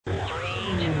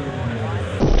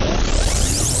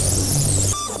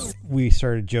We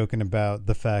started joking about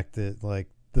the fact that like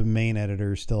the main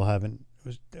editors still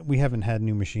we haven't had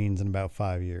new machines in about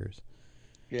 5 years.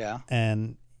 Yeah.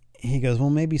 And he goes, well,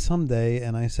 maybe someday.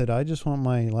 And I said, I just want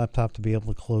my laptop to be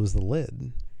able to close the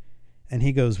lid. And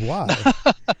he goes, why?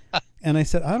 And I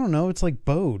said, I don't know. It's like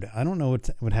bowed. I don't know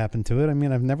what happened to it. I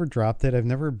mean, I've never dropped it. I've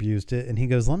never abused it. And he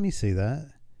goes, let me see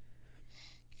that.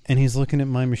 And he's looking at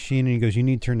my machine and he goes, you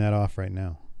need to turn that off right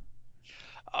now.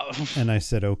 And I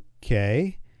said,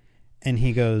 okay. And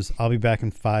he goes, I'll be back in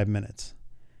 5 minutes.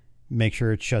 Make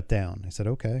sure it's shut down. I said,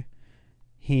 okay.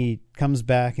 He comes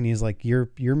back and he's like, your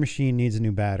machine needs a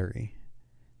new battery.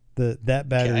 That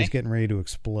battery's getting ready to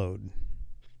explode.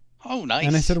 Oh, nice.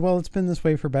 And I said, well, it's been this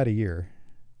way for about a year.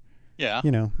 Yeah.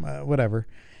 You know, whatever.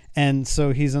 And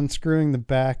so he's unscrewing the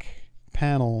back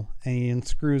panel and he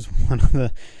unscrews one of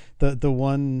the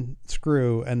one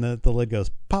screw and the lid goes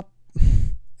pop.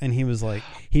 And he was like,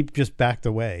 he just backed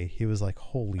away. He was like,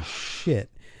 holy shit.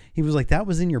 He was like, that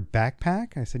was in your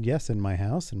backpack? I said, yes, in my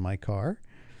house, in my car.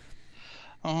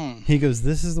 Oh. He goes,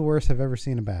 this is the worst I've ever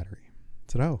seen a battery.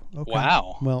 I said, oh, okay.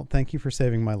 Wow. Well, thank you for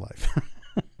saving my life.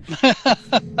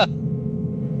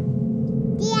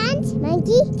 Dance,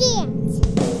 monkey, dance.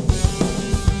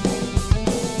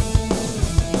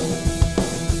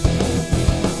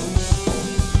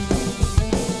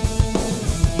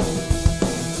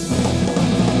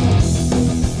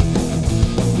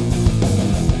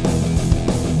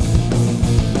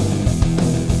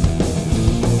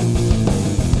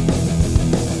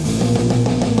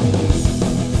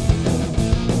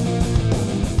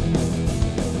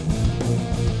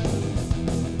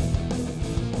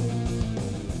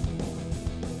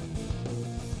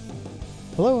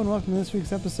 Hello and welcome to this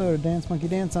week's episode of Dance Monkey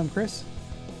Dance. I'm Chris.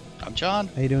 I'm John.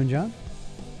 How you doing, John?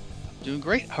 Doing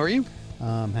great. How are you?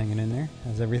 Hanging in there.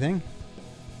 How's everything?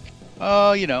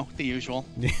 Oh, you know, the usual.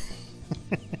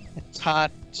 It's hot,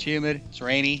 it's humid, it's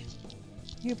rainy.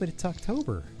 Yeah, but it's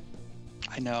October.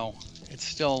 I know. It's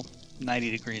still 90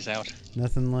 degrees out.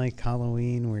 Nothing like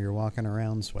Halloween where you're walking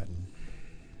around sweating.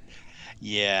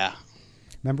 Yeah.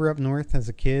 Remember up north as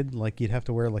a kid, like you'd have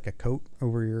to wear like a coat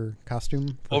over your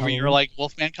costume? Over Halloween? your like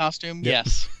Wolfman costume? Yep.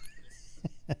 Yes.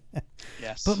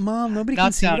 Yes. But Mom, nobody Not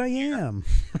can see what down I here. am.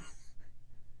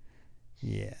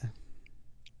 Yeah.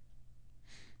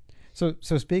 So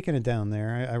speaking of down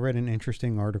there, I read an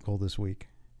interesting article this week.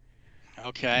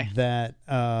 Okay. That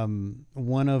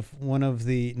one of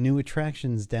the new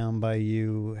attractions down by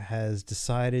you has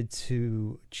decided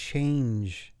to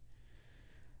change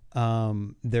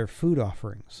their food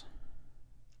offerings.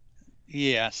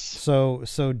 Yes. So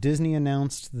Disney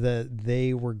announced that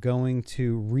they were going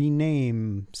to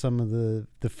rename some of the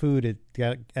food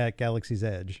at Galaxy's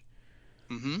Edge.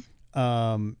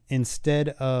 Mm-hmm. Instead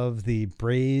of the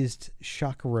braised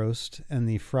shock roast and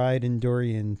the fried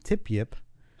Endorian tip yip,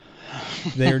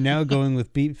 they are now going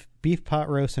with beef pot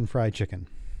roast and fried chicken.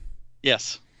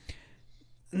 Yes.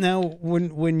 Now,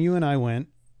 when you and I went,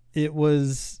 it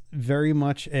was very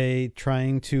much a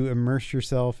trying to immerse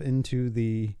yourself into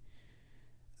the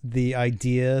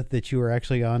idea that you were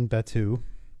actually on Batuu.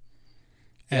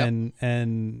 Yep.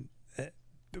 And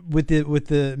with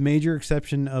the major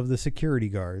exception of the security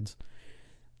guards,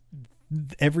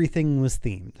 everything was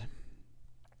themed.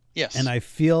 Yes. And I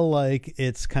feel like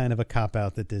it's kind of a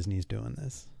cop-out that Disney's doing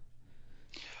this.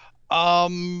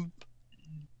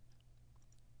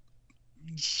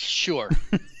 Sure.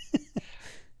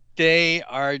 They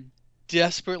are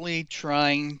desperately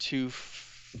trying to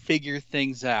figure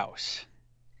things out.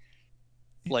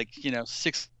 Like,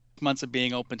 6 months of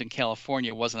being opened in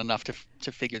California wasn't enough to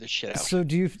figure this shit out. So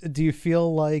do you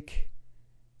feel like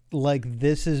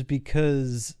this is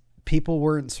because people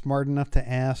weren't smart enough to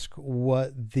ask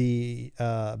what the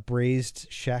braised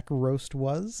shack roast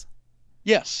was?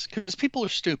 Yes, because people are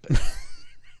stupid.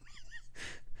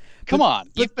 Come on,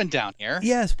 you've been down here.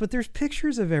 Yes, but there's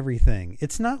pictures of everything.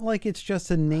 It's not like it's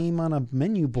just a name on a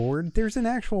menu board. There's an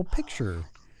actual picture.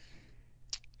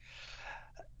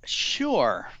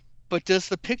 Sure, but does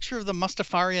the picture of the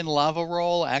Mustafarian lava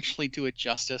roll actually do it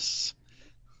justice?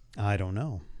 I don't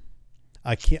know.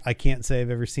 I can't say I've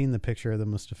ever seen the picture of the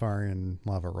Mustafarian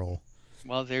lava roll.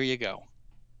 Well, there you go.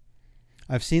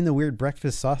 I've seen the weird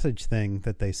breakfast sausage thing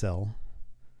that they sell.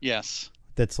 Yes.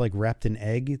 That's like wrapped in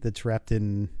egg. That's wrapped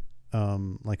in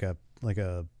like a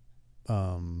wrap,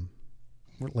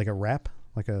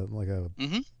 like a.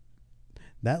 Mm-hmm.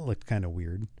 That looked kind of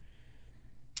weird.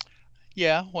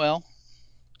 Yeah, well,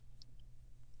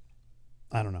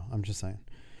 I don't know. I'm just saying.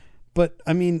 But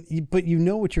I mean, but you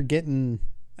know what you're getting.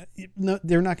 No,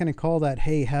 they're not going to call that,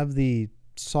 hey, have the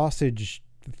sausage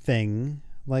thing.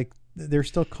 Like they're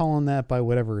still calling that by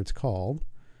whatever it's called.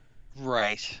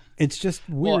 Right. It's just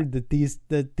Well, weird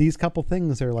that these couple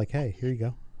things are like, hey, here you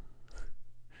go.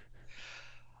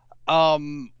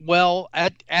 well,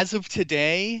 as of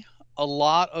today, a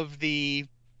lot of the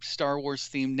Star Wars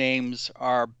themed names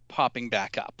are popping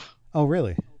back up. Oh,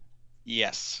 really?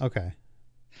 Yes. Okay.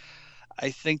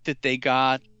 I think that they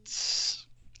got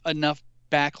enough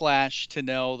backlash to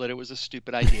know that it was a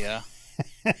stupid idea.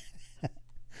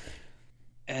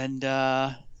 And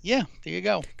yeah, there you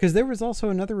go. Because there was also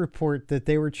another report that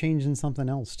they were changing something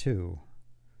else too.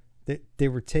 They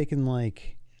were taking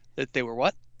like That they were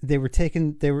what? they were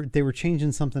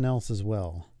changing something else as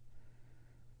well.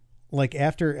 Like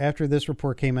after this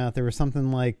report came out, there was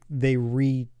something like they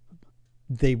repainted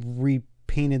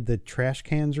the trash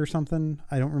cans or something.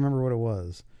 I don't remember what it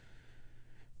was,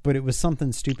 but it was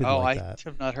something stupid Oh, like I that.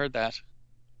 have not heard that.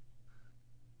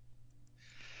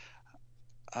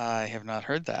 I have not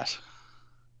heard that.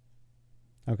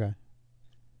 Okay,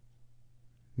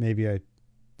 maybe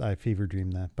I fever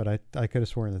dreamed that, but I could have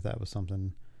sworn that was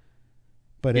something.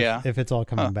 But Yeah. if it's all Huh.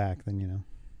 coming back, then you know.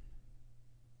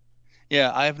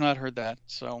 Yeah, I have not heard that.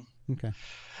 So, Okay.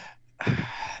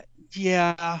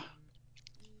 yeah,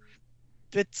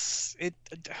 it's it.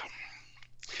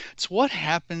 It's what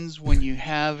happens when you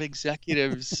have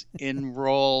executives in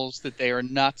roles that they are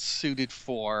not suited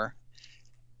for.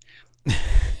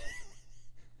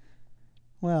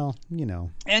 Well, you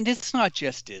know. And it's not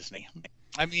just Disney.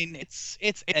 I mean, it's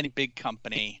any big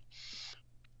company.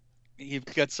 You've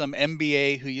got some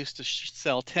MBA who used to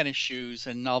sell tennis shoes,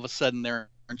 and all of a sudden they're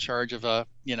in charge of a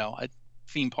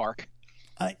theme park.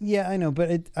 Yeah, I know,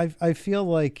 but I feel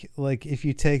like if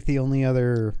you take the only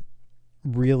other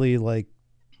really like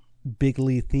big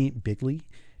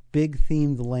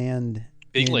themed land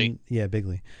Bigly. in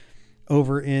Bigley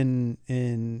over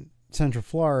in Central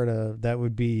Florida, that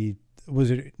would be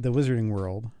the Wizarding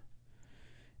World,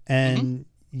 Hmm. and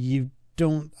you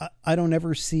don't I don't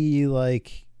ever see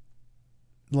like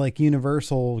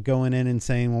Universal going in and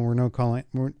saying, well,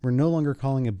 we're no longer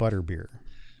calling it butterbeer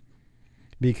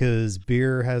because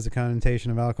beer has a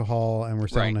connotation of alcohol and we're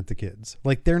selling Right. it to kids.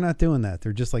 Like they're not doing that.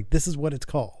 They're just like, this is what it's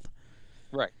called.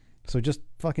 Right. So just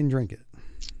fucking drink it.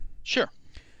 Sure.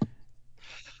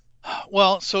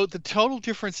 Well, so the total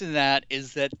difference in that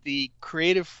is that the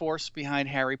creative force behind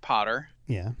Harry Potter,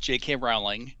 Yeah. J.K.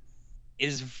 Rowling,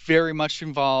 is very much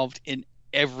involved in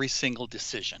every single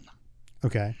decision.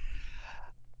 Okay.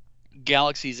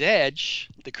 Galaxy's Edge,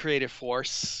 the creative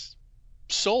force,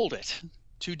 sold it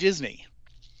to Disney.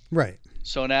 Right.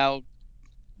 So now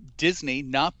Disney,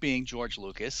 not being George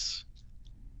Lucas,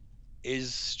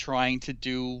 is trying to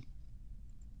do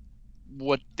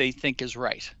what they think is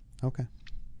right. Okay.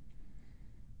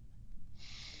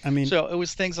 I mean, So it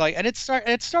was things like, and it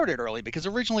started early because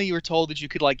originally you were told that you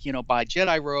could like buy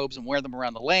Jedi robes and wear them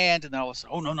around the land, and then all of a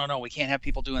sudden, oh no no no, we can't have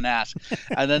people doing that.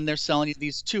 And then they're selling you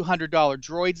these $200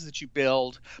 droids that you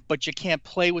build, but you can't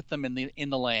play with them in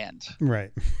the land.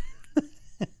 right.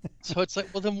 So it's like,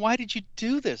 well then why did you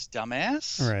do this,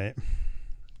 dumbass? Right.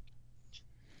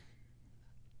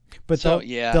 But So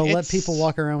yeah, they'll let people it's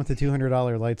walk around with the $200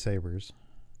 lightsabers.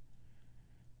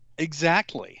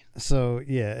 exactly. So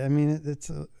yeah, I mean it's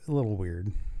a little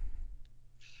weird,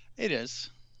 It is.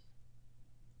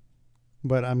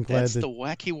 but That's the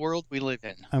wacky world we live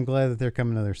in. I'm glad that they're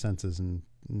coming to their senses and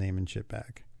naming shit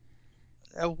back.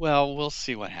 Well, we'll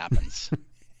see what happens.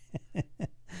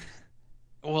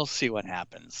 We'll see what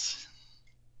happens.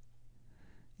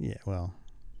 Yeah, well,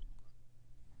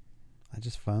 I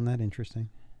just found that interesting.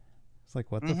 It's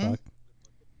like, what the Hmm. fuck?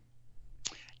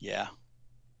 Yeah.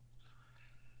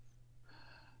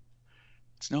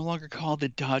 It's no longer called the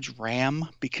Dodge Ram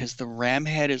because the ram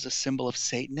head is a symbol of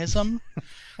Satanism.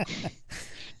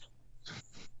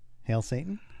 Hail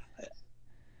Satan?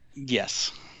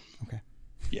 Yes. Okay.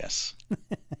 Yes.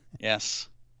 Yes.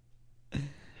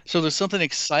 So there's something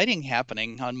exciting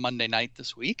happening on Monday night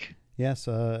this week. Yes,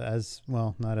 as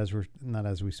well, not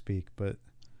as we speak, but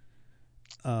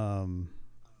um,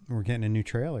 we're getting a new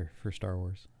trailer for Star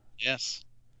Wars. Yes.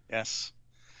 Yes.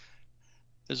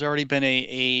 There's already been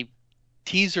a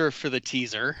teaser for the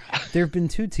teaser. There have been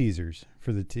two teasers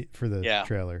for the Yeah.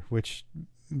 trailer, which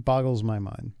boggles my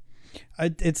mind.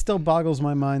 It still boggles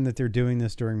my mind that they're doing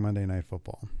this during Monday Night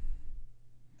Football.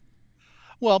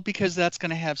 Well, because that's going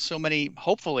to have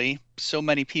hopefully, so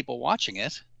many people watching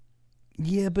it.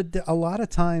 Yeah, but a lot of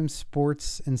times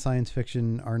sports and science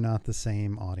fiction are not the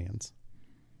same audience.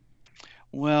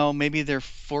 Well, maybe they're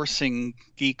forcing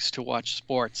geeks to watch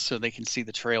sports so they can see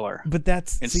the trailer. But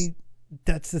that's It's see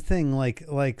that's the thing.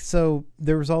 So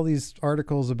there was all these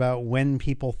articles about when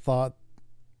people thought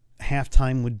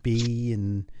halftime would be,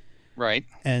 Right.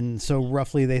 and so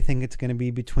roughly they think it's going to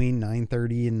be between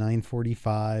 9:30 and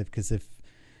 9:45, because if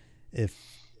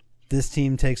this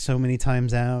team takes so many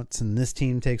times outs and this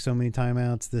team takes so many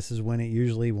timeouts, this is when it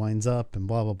usually winds up, and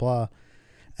blah blah blah.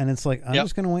 And it's like, I'm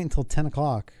just going to wait until 10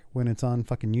 o'clock when it's on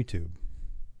fucking YouTube.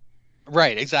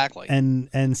 Right, exactly.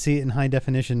 And see it in high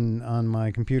definition on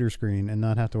my computer screen and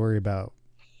not have to worry about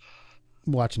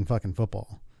watching fucking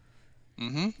football.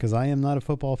 Because I am not a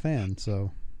football fan,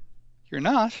 so. You're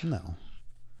not? No.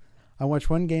 I watch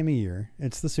one game a year.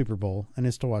 It's the Super Bowl, and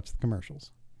it's to watch the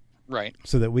commercials. Right.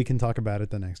 So that we can talk about it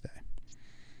the next day.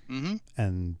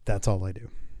 And that's all I do.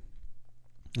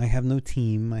 I have no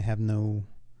team. I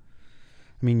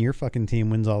mean, your fucking team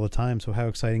wins all the time, so how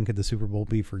exciting could the Super Bowl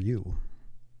be for you?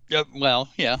 Well,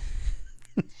 yeah.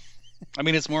 I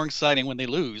mean, it's more exciting when they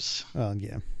lose. Well,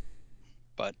 yeah.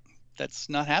 But that's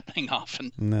not happening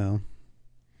often. No.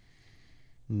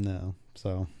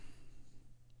 So,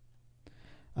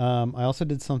 I also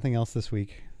did something else this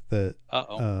week that.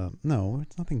 No,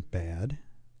 it's nothing bad.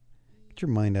 Get your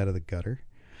mind out of the gutter.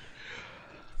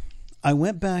 I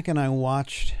went back and I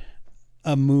watched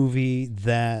a movie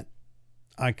that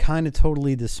I kind of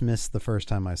totally dismissed the first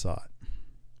time I saw it.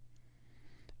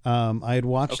 I'd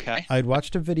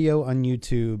watched a video on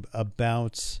YouTube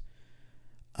about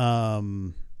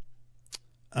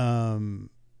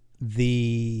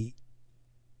the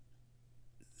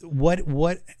what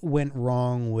went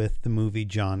wrong with the movie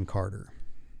John Carter.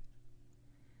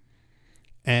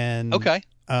 And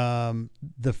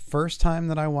the first time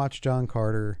that I watched John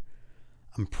Carter,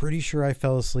 I'm pretty sure I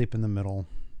fell asleep in the middle,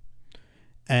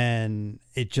 and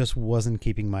it just wasn't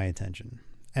keeping my attention.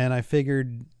 And I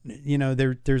figured,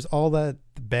 there's all that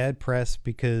bad press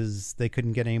because they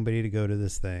couldn't get anybody to go to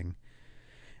this thing.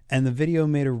 And the video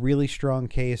made a really strong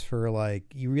case for,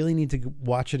 you really need to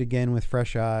watch it again with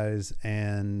fresh eyes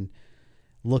and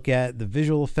look at the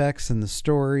visual effects and the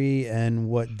story and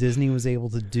what Disney was able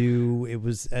to do. It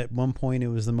was, at one point, it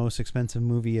was the most expensive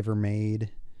movie ever made,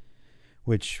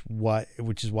 which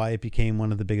is why it became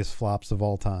one of the biggest flops of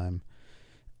all time.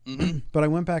 But I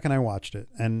went back and I watched it,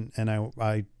 and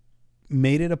I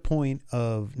made it a point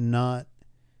of not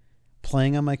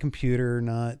playing on my computer,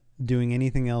 not doing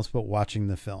anything else but watching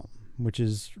the film, which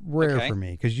is rare for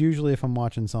me, because usually if I'm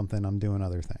watching something, I'm doing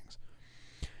other things.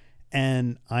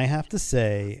 And I have to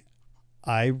say,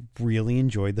 I really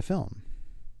enjoyed the film.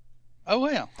 Oh,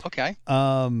 yeah. Okay.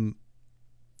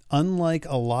 Unlike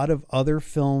a lot of other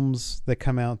films that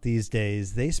come out these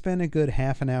days, they spend a good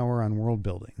half an hour on world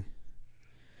building.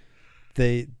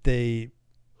 They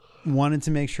wanted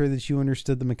to make sure that you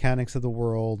understood the mechanics of the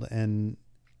world and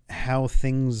how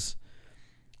things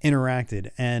interacted.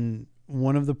 And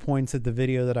one of the points that the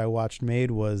video that I watched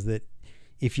made was that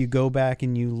if you go back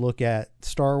and you look at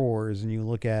Star Wars and you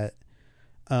look at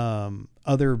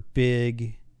other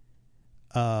big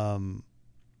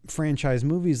franchise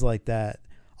movies like that,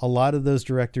 a lot of those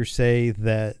directors say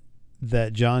that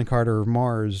John Carter of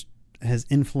Mars has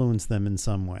influenced them in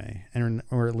some way,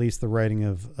 or at least the writing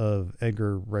of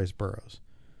Edgar Rice Burroughs.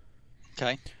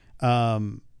 Okay.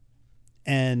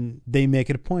 And they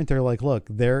make it a point. They're like, look,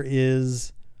 there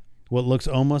is what looks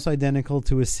almost identical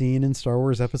to a scene in Star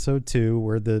Wars Episode 2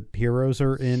 where the heroes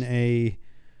are in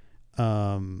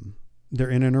they're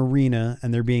in an arena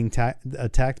and they're being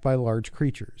attacked by large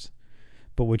creatures.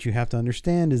 But what you have to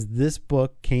understand is this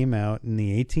book came out in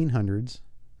the 1800s,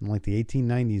 in like the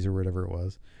 1890s or whatever it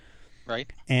was.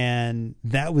 Right. And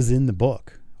that was in the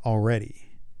book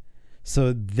already.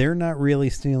 So they're not really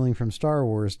stealing from Star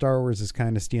Wars. Star Wars is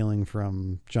kind of stealing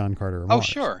from John Carter of Mars. Oh,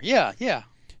 sure. Yeah, yeah.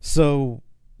 So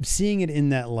seeing it in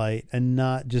that light and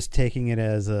not just taking it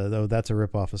as that's a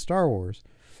ripoff of Star Wars,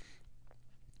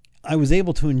 I was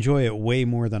able to enjoy it way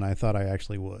more than I thought I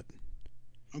actually would.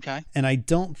 Okay. And I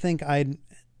don't think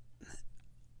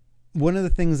one of the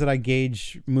things that I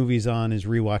gauge movies on is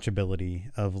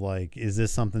rewatchability of is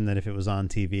this something that if it was on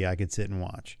TV, I could sit and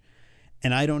watch?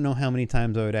 And I don't know how many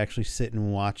times I would actually sit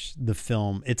and watch the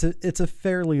film. It's a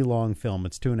fairly long film.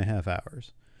 It's 2.5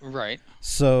 hours. Right.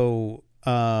 So,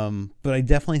 but I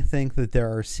definitely think that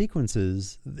there are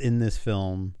sequences in this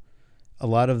film, a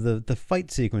lot of the fight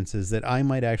sequences that I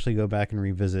might actually go back and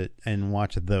revisit and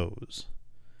watch those.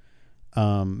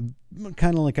 Kind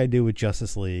of like I do with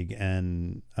Justice League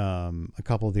and a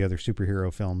couple of the other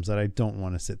superhero films that I don't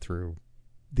want to sit through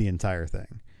the entire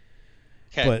thing.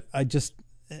 Okay. But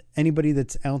anybody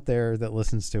that's out there that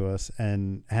listens to us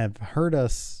and have heard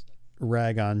us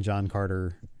rag on John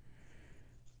Carter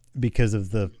because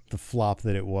of the flop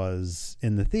that it was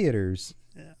in the theaters.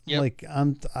 Yep. Like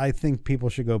I think people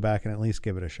should go back and at least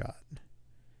give it a shot.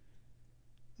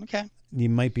 Okay. You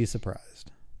might be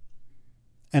surprised.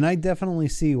 And I definitely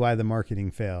see why the marketing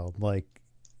failed. Like,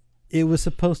 it was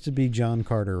supposed to be John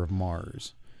Carter of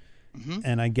Mars. Mm-hmm.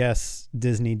 And I guess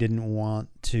Disney didn't want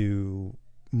to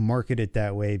market it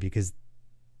that way because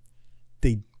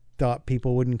they thought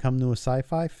people wouldn't come to a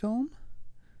sci-fi film.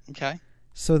 Okay.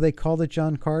 So they called it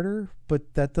John Carter,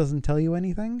 but that doesn't tell you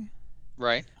anything.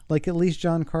 Right. Like, at least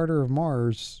John Carter of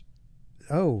Mars,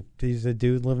 oh, he's a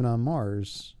dude living on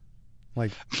Mars.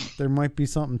 Like, there might be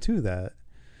something to that.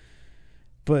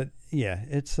 But yeah,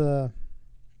 it's I'd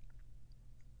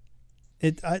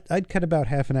cut about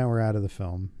half an hour out of the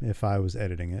film if I was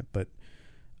editing it, but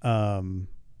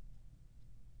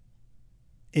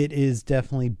it is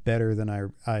definitely better than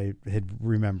I had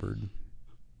remembered.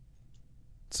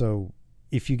 So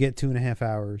if you get 2.5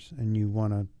 hours and you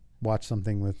want to watch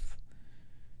something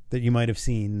that you might have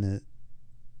seen that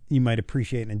you might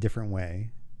appreciate in a different way,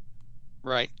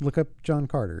 right? Look up John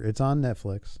Carter. It's on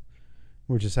Netflix,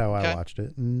 which is how I watched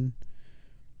it, and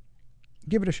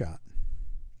give it a shot.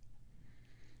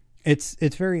 It's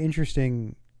very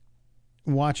interesting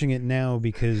watching it now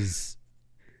because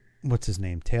what's his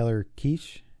name? Taylor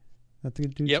Kitsch? That's the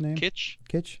dude's name?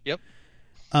 Kitsch. Yep.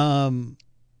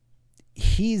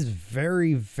 He's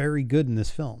very, very good in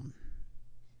this film.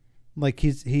 Like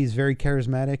he's very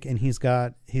charismatic, and he's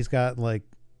got like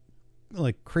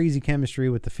crazy chemistry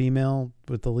with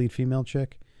the lead female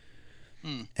chick.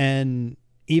 And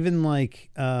even like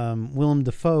Willem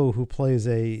Dafoe, who plays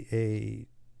a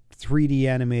 3D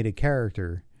animated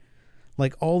character,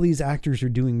 like all these actors are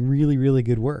doing really, really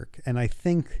good work. And I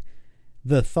think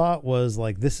the thought was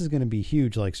like, this is going to be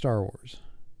huge, like Star Wars.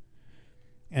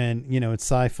 And it's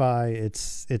sci-fi,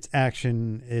 it's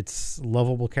action, it's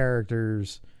lovable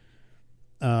characters,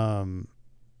 and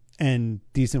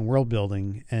decent world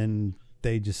building, and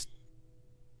they just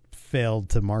failed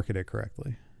to market it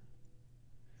correctly.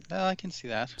 I can see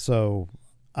that. So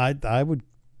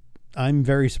I'm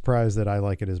very surprised that I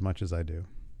like it as much as I do.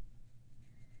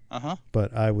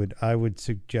 But I would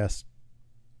suggest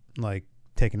like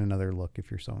taking another look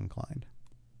if you're so inclined.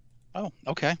 Oh,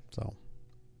 okay. So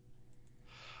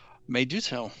may do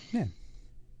so. Yeah.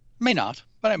 May not,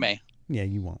 but I may. Yeah,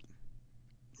 you won't.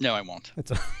 No, I won't.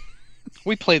 It's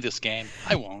we play this game.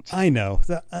 I won't. I know.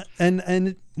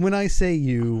 And when I say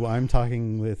you, I'm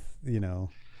talking with,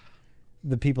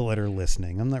 the people that are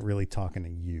listening. I'm not really talking to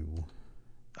you.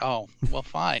 Oh, well,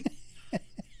 fine.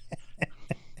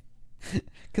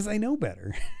 Because I know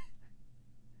better.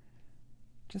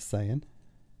 Just saying.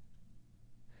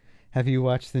 Have you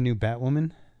watched the new Batwoman?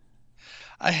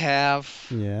 I have.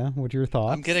 Yeah. What are your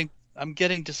thoughts? I'm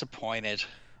getting disappointed.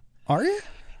 Are you?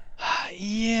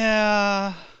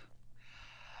 Yeah.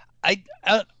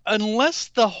 Unless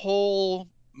the whole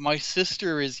my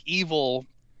sister is evil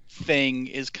thing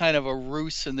is kind of a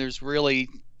ruse and there's really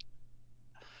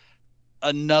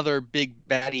another big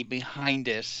baddie behind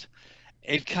it,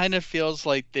 it kind of feels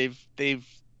like they've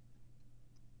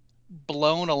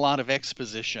blown a lot of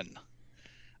exposition,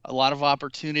 a lot of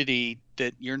opportunity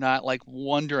that you're not like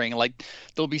wondering. Like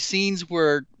there'll be scenes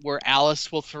where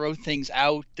Alice will throw things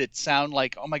out that sound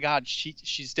like, oh my God,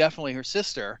 she's definitely her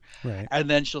sister. Right. And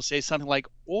then she'll say something like,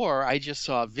 or I just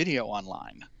saw a video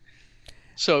online.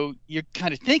 So you're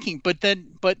kind of thinking, but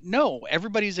no,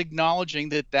 everybody's acknowledging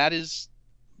that is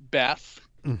Beth,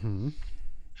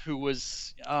 who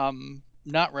was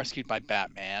not rescued by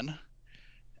Batman,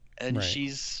 and right.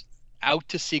 She's out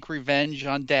to seek revenge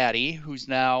on Daddy, who's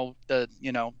now the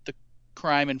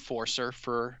crime enforcer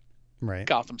for right.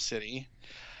 Gotham City.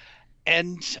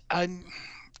 And I'm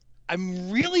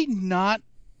really not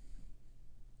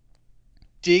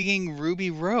digging Ruby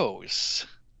Rose.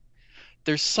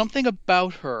 There's something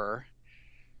about her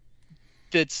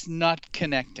that's not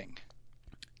connecting.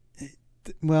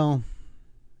 Well,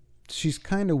 she's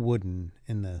kind of wooden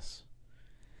in this.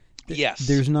 Yes.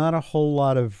 There's not a whole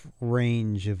lot of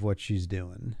range of what she's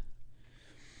doing.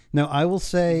 Now, I will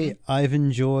say I've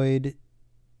enjoyed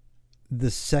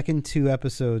the second two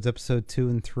episodes, episode 2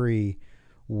 and 3,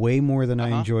 way more than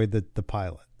I enjoyed the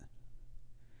pilot.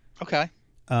 Okay.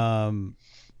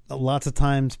 Lots of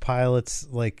times pilots,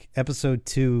 like episode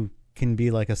 2 can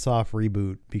be like a soft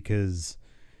reboot because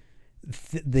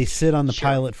they sit on the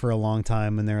pilot for a long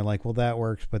time and they're like, well, that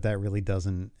works, but that really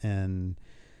doesn't. And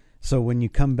so when you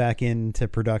come back into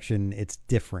production, it's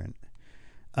different.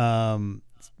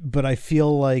 But I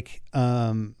feel like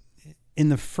in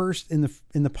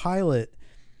the pilot,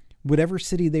 whatever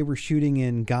city they were shooting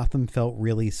in, Gotham felt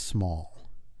really small.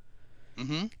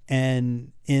 Mm-hmm.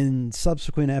 And in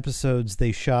subsequent episodes,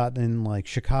 they shot in like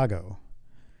Chicago,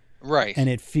 Right. and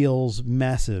it feels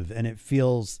massive, and it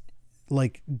feels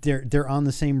like they're on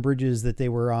the same bridges that they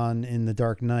were on in The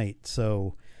Dark Knight.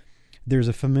 So there's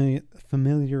a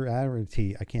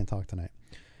familiarity. I can't talk tonight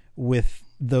with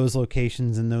those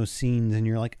locations and those scenes, and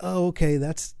you're like, oh, okay,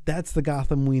 that's the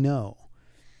Gotham we know.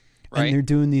 And Right. they're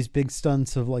doing these big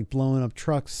stunts of like blowing up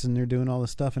trucks, and they're doing all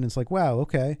this stuff, and it's like, wow,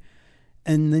 okay.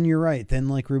 And then you're right. Then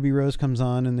like Ruby Rose comes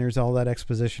on, and there's all that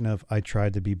exposition of I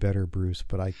tried to be better, Bruce,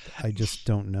 but I just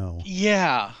don't know.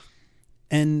 Yeah.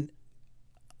 And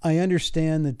I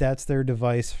understand that that's their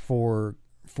device for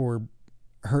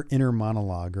her inner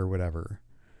monologue or whatever.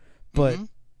 But Mm-hmm.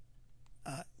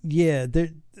 yeah,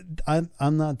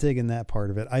 I'm not digging that part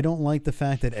of it. I don't like the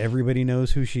fact that everybody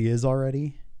knows who she is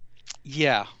already.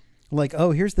 Yeah. Like,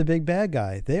 oh, here's the big bad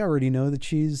guy. They already know that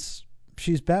she's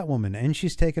Batwoman, and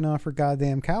she's taking off her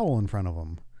goddamn cowl in front of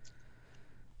them.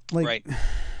 Like, Right.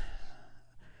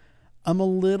 I'm a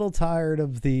little tired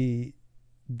of the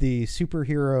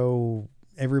superhero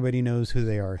everybody knows who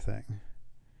they are thing.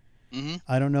 Mm-hmm.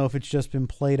 I don't know if it's just been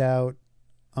played out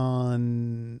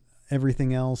on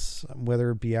everything else,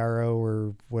 whether it be Arrow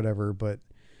or whatever, but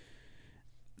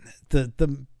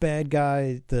the bad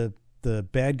guy, the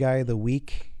bad guy of the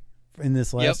week in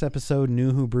this Yep. last episode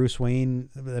knew who Bruce Wayne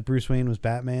was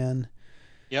Batman.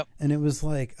 Yep. And it was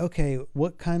like, okay,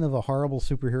 what kind of a horrible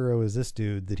superhero is this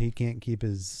dude that he can't keep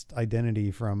his identity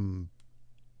from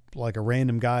like a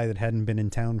random guy that hadn't been in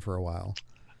town for a while?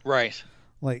 Right.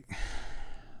 Like,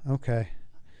 okay,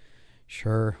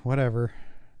 sure, whatever.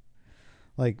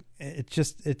 Like,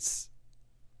 it's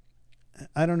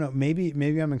I don't know, maybe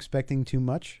I'm expecting too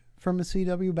much from a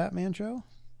CW Batman show.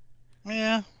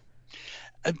 Yeah.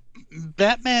 Uh,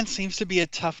 Batman seems to be a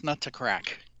tough nut to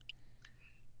crack.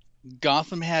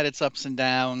 Gotham had its ups and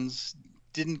downs,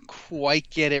 didn't quite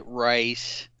get it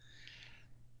right.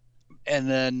 And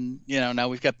then, now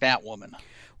we've got Batwoman.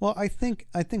 Well, I think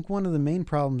one of the main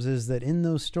problems is that in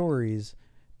those stories,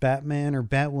 Batman or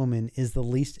Batwoman is the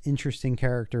least interesting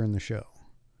character in the show.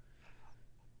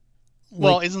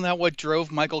 Well, Like, isn't that what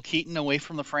drove Michael Keaton away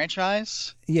from the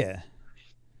franchise? yeah,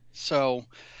 So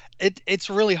it's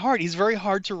really hard. He's very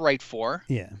hard to write for,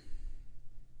 yeah,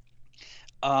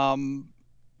 um,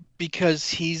 because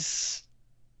his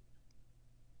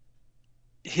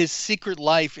secret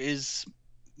life is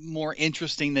more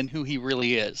interesting than who he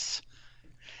really is.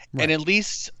 And right, at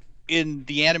least in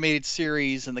the animated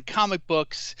series and the comic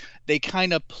books, they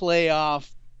kind of play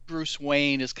off Bruce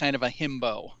Wayne as kind of a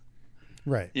himbo.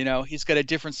 right, He's got a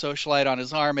different socialite on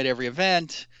his arm at every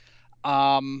event.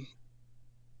 Um,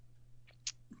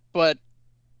 but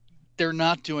they're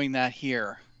not doing that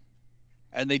here.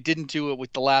 And they didn't do it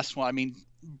with the last one. I mean,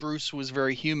 Bruce was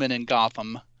very human in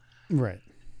Gotham, right.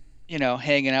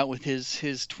 hanging out with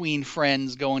his tween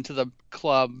friends, going to the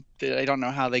club that I don't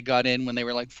know how they got in when they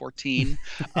were like 14.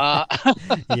 Uh,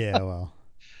 Yeah, well,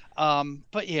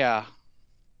 but yeah,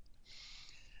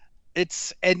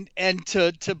 it's and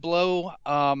to blow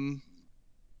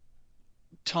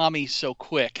Tommy so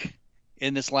quick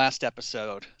in this last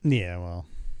episode. yeah, well,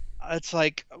 It's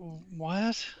like,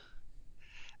 what?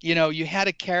 You had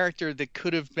a character that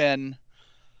could have been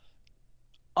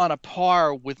on a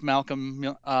par with Malcolm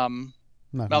Malcolm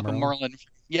Merlin. Merlin.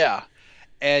 Yeah,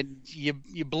 and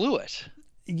you blew it.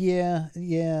 Yeah,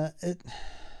 yeah.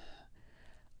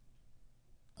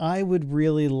 I would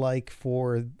really like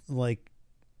for like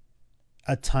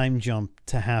a time jump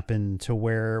to happen to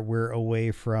where we're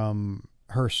away from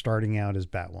her starting out as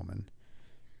Batwoman.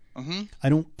 Hmm. I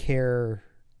don't care.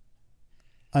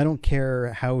 I don't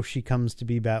care how she comes to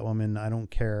be Batwoman. I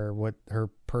don't care what her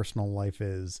personal life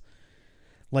is.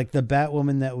 Like the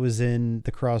Batwoman that was in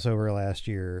the crossover last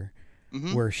year,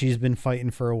 Hmm. where she's been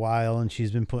fighting for a while and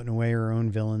she's been putting away her own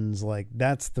villains. Like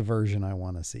that's the version I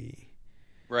want to see.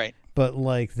 Right. But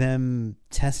like them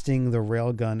testing the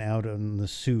railgun out on the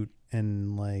suit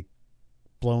and like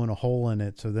blowing a hole in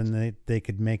it so then they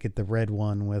could make it the red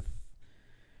one with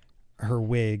her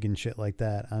wig and shit like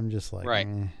that. I'm just like, Right.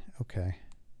 Okay.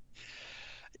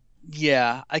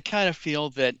 Yeah, I kind of feel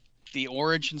that the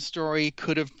origin story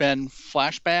could have been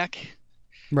flashback,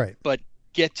 Right. but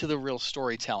get to the real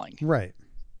storytelling. Right.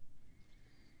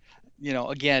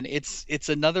 Again, it's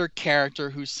another character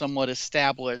who's somewhat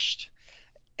established,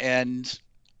 and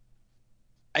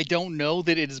I don't know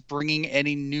that it is bringing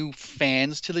any new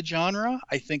fans to the genre.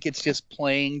 I think it's just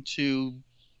playing to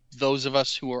those of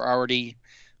us who are already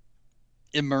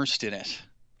immersed in it,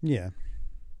 Yeah.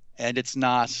 and it's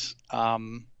not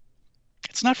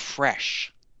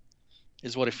fresh,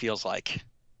 is what it feels like.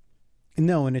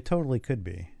 No, and it totally could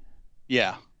be.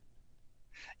 Yeah.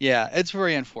 Yeah, it's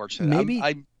very unfortunate. Maybe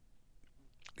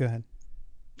go ahead.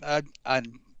 I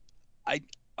I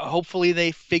hopefully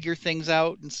they figure things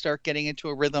out and start getting into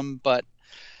a rhythm, but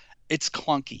it's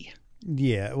clunky.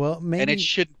 Yeah, well, And it maybe.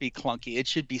 shouldn't be clunky. It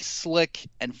should be slick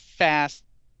and fast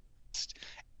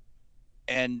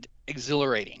and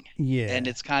exhilarating. And Yeah.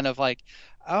 it's kind of like,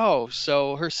 oh,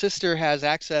 so her sister has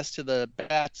access to the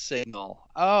bat signal.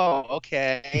 Oh,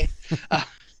 okay. Uh,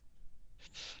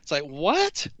 it's like,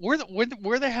 what? Where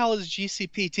the hell is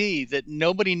GCPT that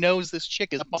nobody knows this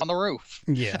chick is up on the roof?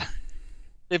 Yeah.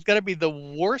 They've got to be the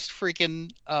worst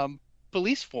freaking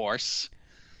police force.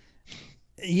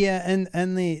 Yeah,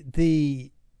 and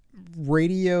the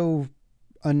radio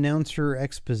announcer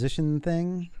exposition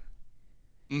thing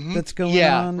that's going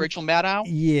Yeah, on. Rachel Maddow.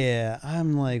 Yeah,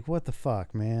 I'm like, what the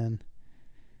fuck, man?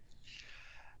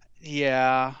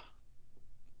 Yeah,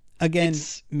 Again,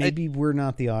 it's it. maybe we're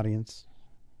not the audience.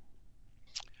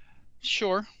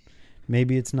 Sure.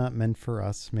 Maybe it's not meant for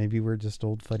us. Maybe we're just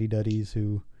old fuddy-duddies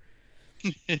who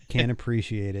can't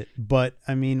appreciate it. But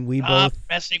I mean, we Stop both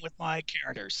messing with my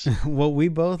characters. well, we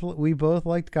both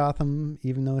liked Gotham,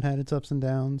 even though it had its ups and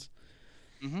downs,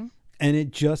 hmm and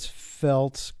it just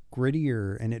felt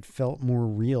grittier and it felt more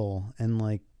real and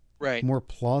like Right. more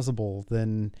plausible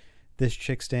than this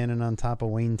chick standing on top of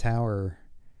Wayne Tower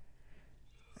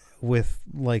with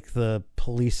like the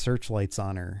police searchlights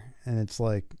on her, and it's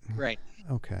like, Right.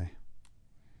 okay,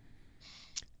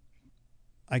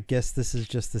 I guess this is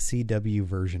just the CW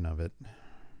version of it.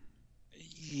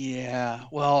 Yeah.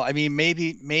 Well, I mean,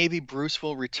 maybe Bruce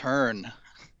will return,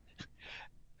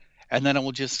 and then it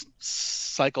will just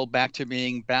cycle back to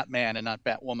being Batman and not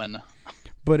Batwoman.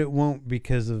 But it won't,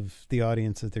 because of the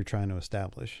audience that they're trying to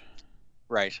establish.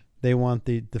 Right. They want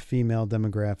the female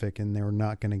demographic, and they're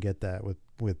not going to get that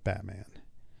with Batman.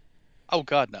 Oh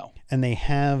God, no. And they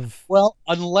have. Well,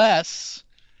 unless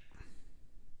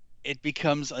it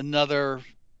becomes another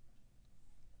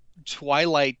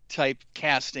Twilight type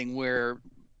casting where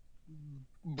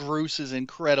Bruce is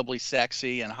incredibly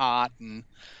sexy and hot, and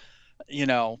you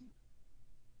know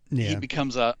he Yeah.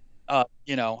 becomes like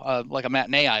a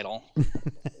matinee idol.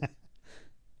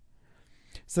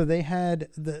 So they had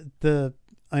the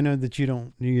I know that you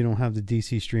don't have the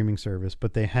DC streaming service,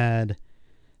 but they had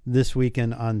this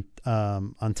weekend on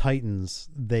Titans.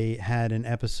 They had an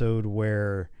episode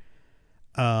where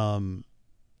um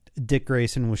Dick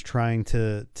Grayson was trying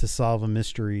to solve a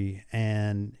mystery,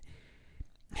 and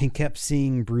he kept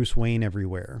seeing Bruce Wayne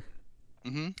everywhere.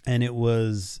 hmm And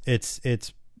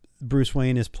it's Bruce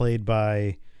Wayne is played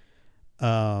by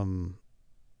um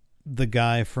the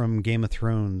guy from Game of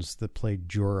Thrones that played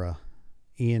Jorah,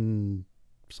 Ian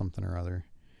something or other.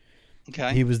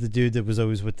 Okay. He was the dude that was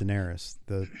always with Daenerys,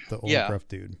 the old Yeah. gruff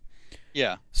dude.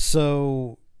 Yeah.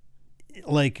 So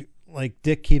like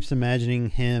Dick keeps imagining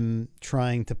him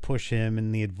trying to push him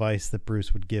and the advice that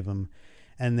Bruce would give him.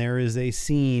 And there is a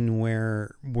scene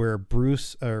where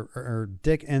Bruce or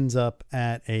Dick ends up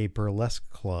at a burlesque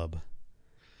club,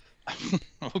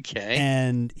 Okay.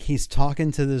 and he's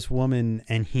talking to this woman,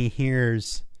 and he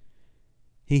hears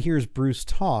Bruce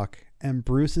talk, and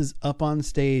Bruce is up on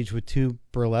stage with two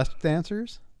burlesque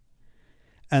dancers,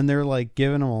 and they're like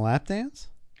giving him a lap dance,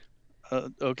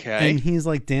 Okay. and he's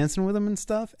like dancing with them and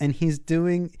stuff, and he's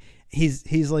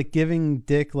like giving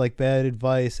Dick like bad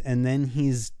advice, and then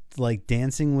he's like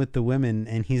dancing with the women,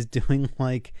 and he's doing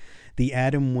like the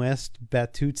Adam West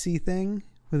Batutsi thing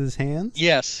with his hands.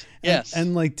 Yes. Yes.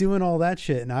 And like doing all that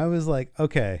shit, and I was like,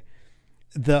 okay,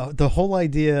 the whole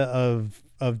idea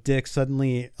of Dick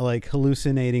suddenly like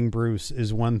hallucinating Bruce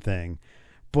is one thing,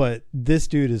 but this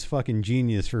dude is fucking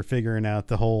genius for figuring out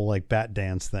the whole like bat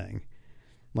dance thing,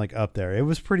 like up there. It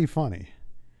was pretty funny.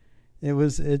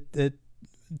 It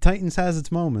Titans has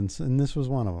its moments, and this was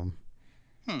one of them.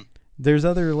 There's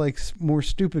other like more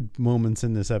stupid moments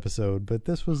in this episode, but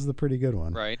this was the pretty good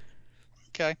one. Right.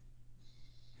 Okay.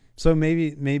 So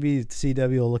maybe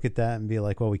CW will look at that and be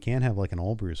like, well, we can't have like an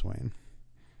old Bruce Wayne,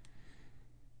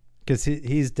 because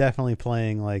he's definitely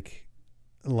playing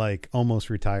like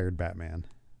almost retired Batman,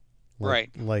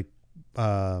 Right. like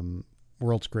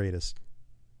world's greatest.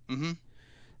 hmm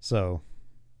So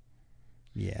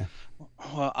yeah,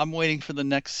 Well, I'm waiting for the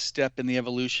next step in the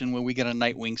evolution where we get a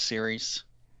Nightwing series.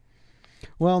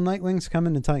 well, Nightwing's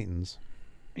coming to Titans.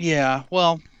 Yeah.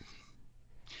 Well,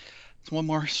 it's one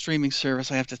more streaming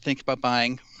service I have to think about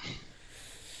buying.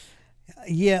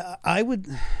 Yeah, I would.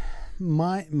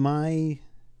 My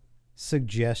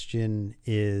suggestion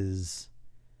is,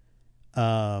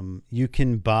 you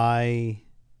can buy.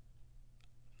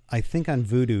 I think on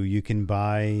Vudu you can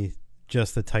buy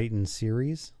just the Titans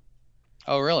series,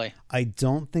 Oh, really? I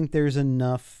don't think there's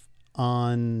enough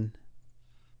on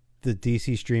the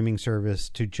DC streaming service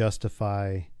to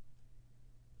justify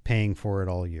paying for it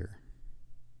all year.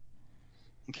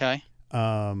 Okay.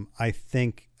 I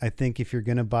think if you're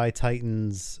gonna buy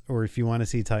Titans, or if you want to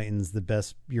see Titans,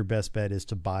 your best bet is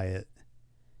to buy it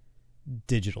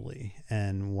digitally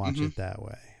and watch Mm-hmm. it that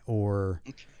way, or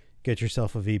get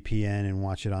yourself a VPN and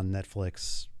watch it on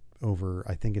Netflix over.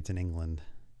 I think it's in England.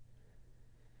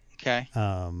 Okay.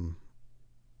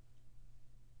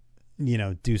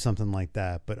 Do something like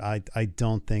that. But I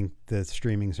don't think the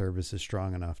streaming service is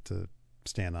strong enough to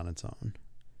stand on its own.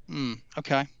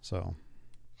 Okay. So,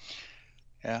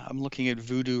 Yeah, I'm looking at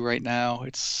Voodoo right now.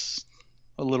 It's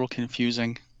a little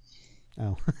confusing.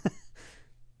 oh,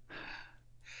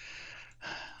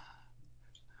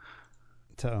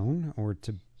 to own or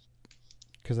to,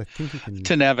 because I think you can.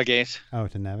 To navigate. Oh,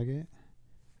 to navigate.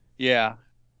 Yeah.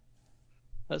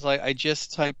 That's like I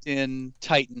just typed in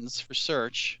Titans for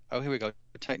search. Oh, here we go.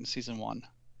 Titan season 1.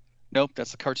 Nope,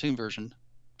 that's the cartoon version.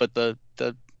 But the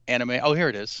anime. Oh, here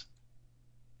it is.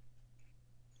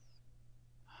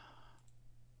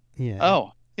 Yeah,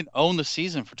 Oh, you can own the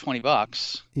season for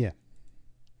 $20. yeah.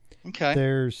 Okay.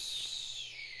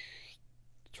 There's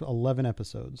 11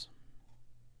 episodes.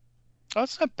 Oh,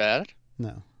 it's not bad.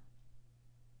 No,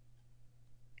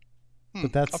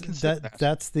 but that's I'll consider that that.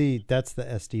 that's the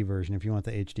SD version. If you want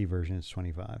the HD version, it's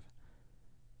 25.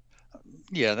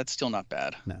 Yeah, that's still not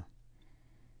bad. No,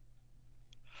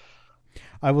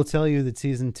 I will tell you that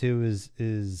season 2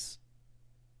 is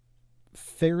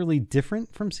fairly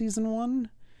different from season 1,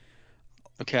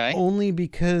 Okay. only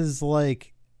because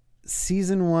like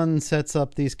season 1 sets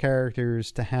up these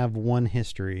characters to have one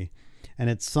history, and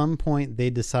at some point they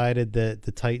decided that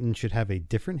the Titan should have a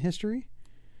different history.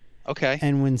 Okay.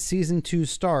 And when season 2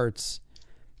 starts,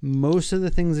 most of the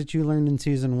things that you learned in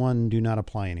season 1 do not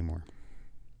apply anymore.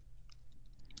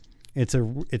 It's a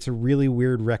really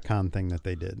weird retcon thing that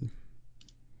they did.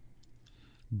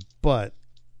 But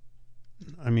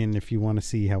I mean, if you want to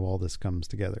see how all this comes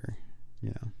together,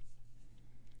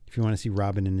 if you want to see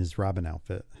Robin in his Robin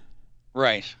outfit,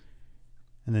 Right.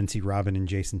 and then see Robin and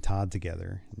Jason Todd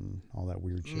together and all that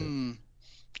weird shit. And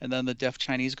then the deaf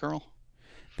Chinese girl.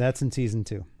 That's in season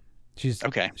 2.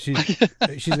 Okay. She's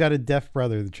got a deaf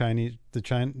brother.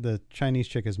 The Chinese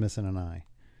chick is missing an eye.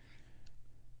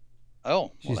 Oh,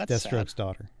 well, She's that's Deathstroke's sad.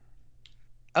 daughter.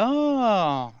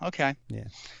 Oh, okay. Yeah.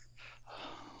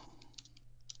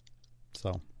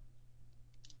 So,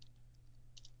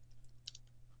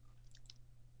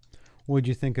 what'd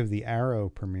you think of the Arrow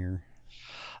premiere?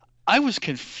 I was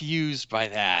confused by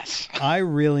that. I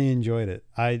really enjoyed it.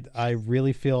 I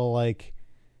really feel like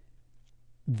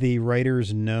the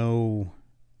writers know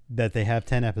that they have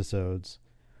 10 episodes,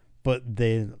 but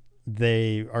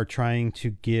they are trying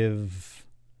to give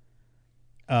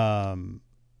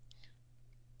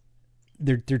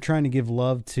they're trying to give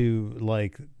love to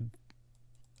like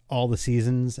all the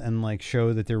seasons and like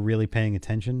show that they're really paying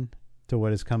attention to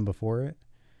what has come before it.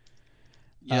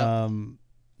 Yeah.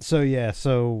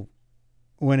 So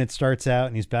when it starts out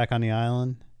and he's back on the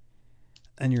island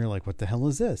and you're like, what the hell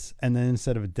is this? And then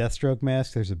instead of a Deathstroke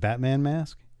mask, there's a Batman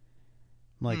mask.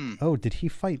 I'm like, oh, did he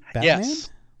fight Batman? Yes.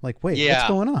 Like, wait, what's Yeah.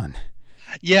 going on?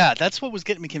 Yeah, that's what was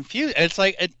getting me confused. It's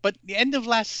like, but the end of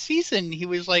last season, he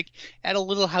was like at a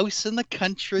little house in the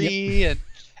country, and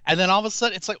then all of a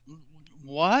sudden, it's like,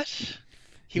 what?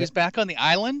 He was back on the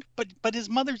island, but his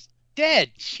mother's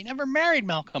dead. She never married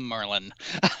Malcolm Merlin.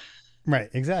 Right,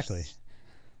 exactly.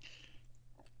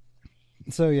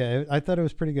 So yeah, I thought it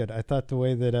was pretty good. I thought the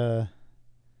way that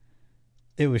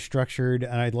it was structured,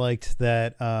 and I liked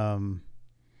that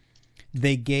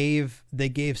they gave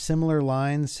similar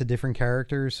lines to different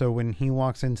characters. So when he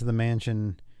walks into the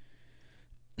mansion,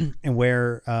 and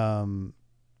where oh,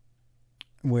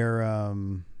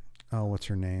 what's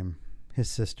her name? His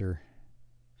sister.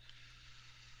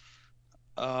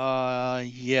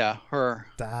 Yeah, her.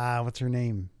 What's her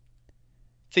name?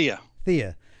 Thea.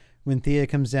 Thea. When Thea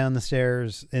comes down the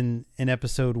stairs in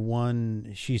episode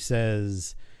 1, she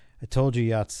says, "I told you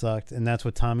yacht sucked," and that's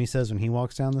what Tommy says when he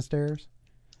walks down the stairs.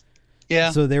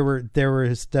 Yeah. So there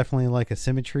was definitely like a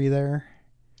symmetry there.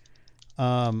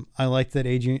 I liked that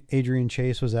Adrian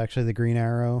Chase was actually the Green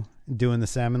Arrow doing the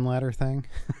salmon ladder thing.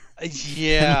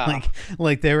 Yeah.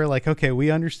 like they were like, okay, we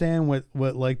understand what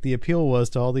like the appeal was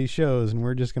to all these shows, and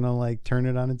we're just gonna like turn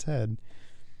it on its head.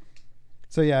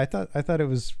 So yeah, I thought it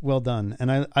was well done,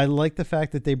 and I like the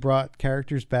fact that they brought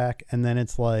characters back, and then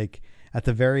it's like at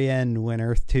the very end when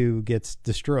Earth 2 gets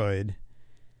destroyed,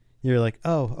 you're like,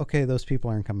 oh, okay, those people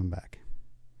aren't coming back.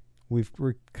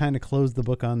 We're kind of closed the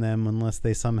book on them unless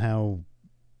they somehow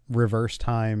reverse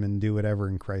time and do whatever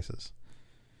in Crisis.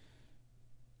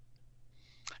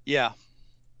 Yeah.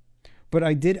 But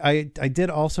I did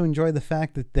also enjoy the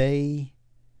fact that they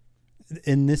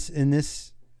in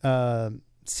this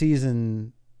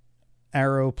season,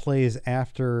 Arrow plays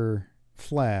after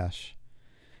Flash,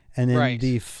 and in Right.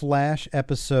 the Flash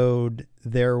episode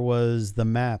there was the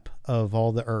map of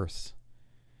all the Earths,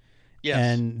 Yes.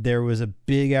 and there was a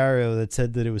big arrow that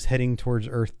said that it was heading towards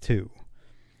Earth 2.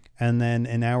 And then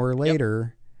an hour Yep.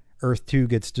 later, Earth 2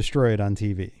 gets destroyed on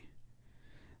TV.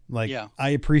 Like, Yeah. I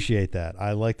appreciate that.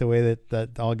 I like the way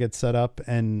that all gets set up,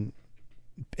 and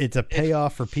it's a It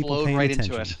payoff for people flowed paying right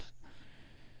into attention.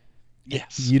 it.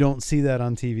 Yes. You don't see that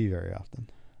on TV very often.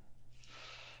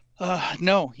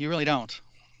 No, you really don't.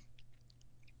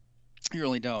 You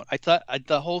really don't.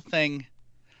 The whole thing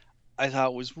I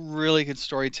thought was really good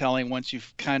storytelling once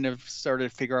you've kind of started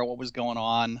to figure out what was going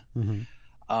on. Mm-hmm.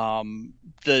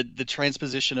 The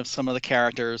transposition of some of the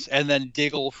characters, and then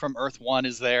Diggle from Earth One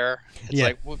is there. It's Yeah.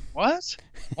 like what?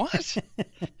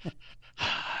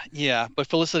 Yeah, but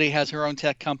Felicity has her own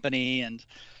tech company, and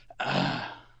uh,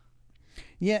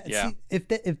 Yeah, yeah, see,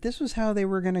 if this was how they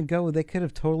were going to go, they could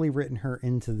have totally written her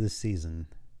into this season.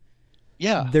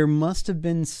 yeah, There must have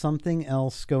been something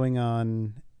else going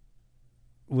on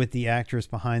with the actress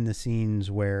behind the scenes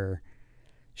where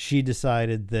she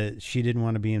decided that she didn't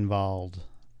want to be involved.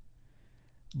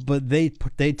 But they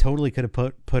totally could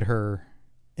have put her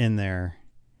in there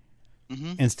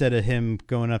hmm, instead of him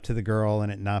going up to the girl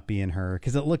and it not being her,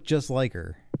 because it looked just like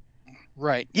her.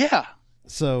 right, yeah,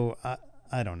 So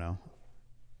I don't know.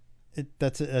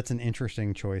 That's an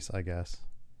interesting choice, I guess.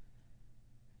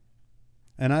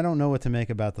 And I don't know what to make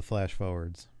about the flash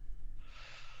forwards.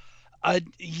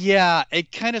 yeah.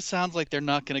 It kind of sounds like they're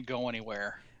not going to go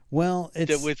anywhere. Well, That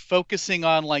it's with focusing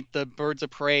on like the birds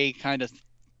of prey kind of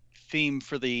theme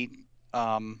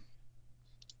um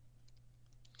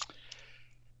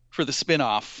for the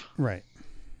spin-off. right.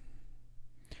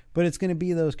 But it's going to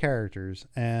be those characters,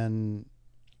 and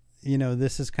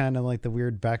this is kind of like the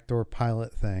weird backdoor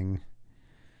pilot thing.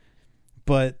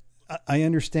 But I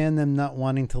understand them not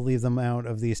wanting to leave them out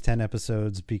of these 10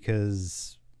 episodes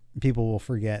because people will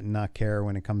forget and not care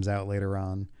when it comes out later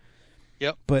on.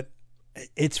 Yep. But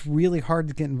it's really hard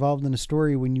to get involved in a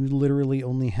story when you literally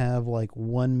only have like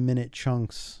 1 minute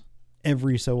chunks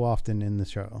every so often in the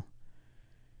show.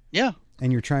 Yeah.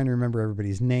 And you're trying to remember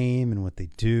everybody's name and what they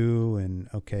do. And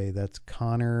okay, that's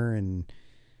Connor. And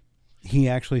he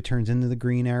actually turns into the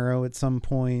Green Arrow at some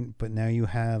point. But now you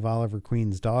have Oliver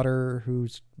Queen's daughter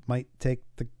who's might take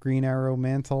the Green Arrow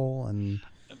mantle. And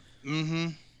Mm-hmm.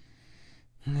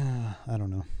 I don't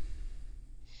know.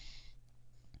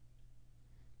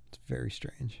 It's very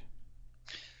strange.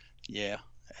 Yeah.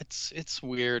 It's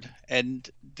weird, and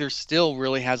there still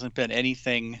really hasn't been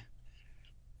anything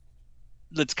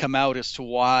that's come out as to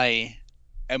why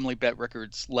Emily Bett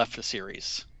Rickards left the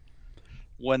series.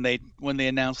 When they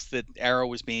announced that Arrow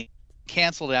was being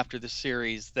canceled after the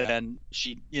series, then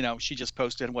she just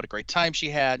posted what a great time she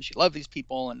had. She loved these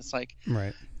people, and it's like,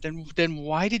 Right. then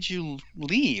why did you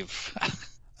leave?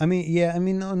 I mean, yeah, I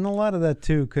mean, and a lot of that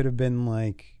too could have been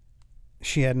like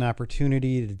she had an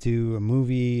opportunity to do a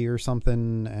movie or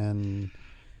something, and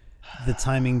the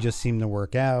timing just seemed to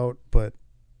work out. But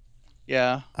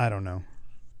Yeah. I don't know.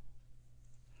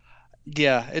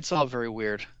 Yeah, it's all very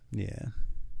weird. Yeah.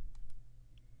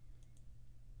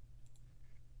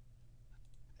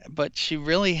 But she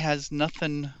really has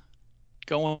nothing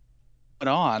going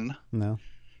on. No.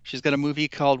 She's got a movie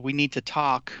called We Need to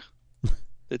Talk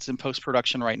that's in post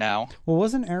production right now. Well,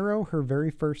 wasn't Arrow her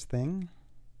very first thing?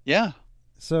 Yeah.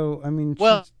 So I mean,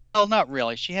 Well, she's not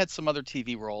really. She had some other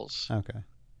TV roles. okay.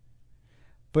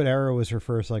 But Arrow was her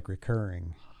first like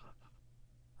recurring,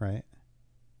 right?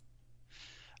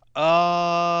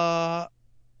 Uh,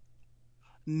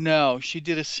 no, she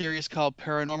did a series called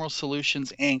Paranormal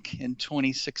Solutions Inc. in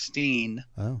 2016,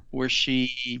 Oh. where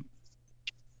she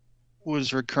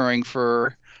was recurring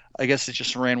for, I guess it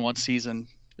just ran one season.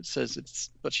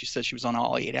 But she said she was on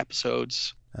all 8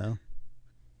 episodes. Oh.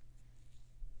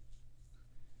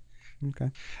 Okay.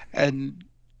 And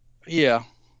yeah,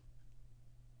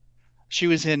 she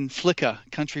was in Flicka,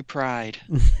 Country Pride,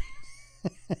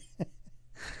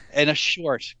 and a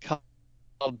short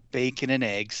called Bacon and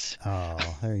Eggs. Oh,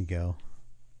 there you go.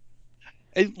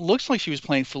 It looks like she was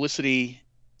playing Felicity.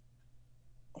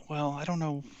 Well, I don't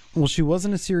know. Well, she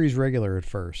wasn't a series regular at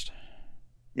first.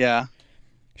 Yeah.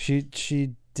 She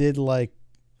did like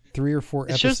 3 or 4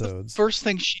 It's just the episodes. first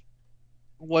thing she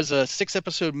was a 6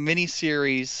 episode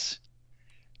miniseries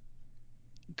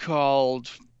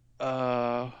called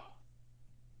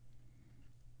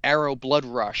Arrow Blood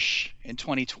Rush in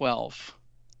 2012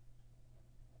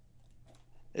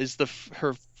 is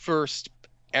her first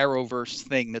Arrowverse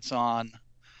thing that's on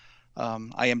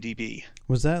IMDb.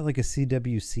 Was that like a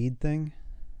CW Seed thing?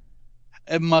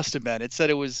 It must have been. It said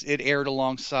it aired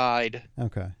alongside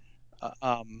Okay. uh,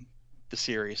 um, the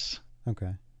series.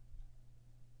 Okay.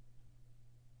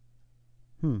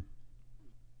 Hmm.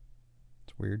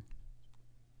 It's weird.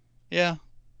 Yeah.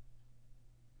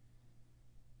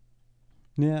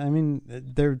 Yeah, I mean,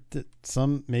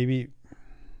 some maybe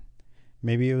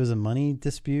it was a money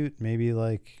dispute. Maybe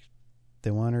like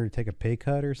they want her to take a pay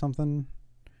cut or something.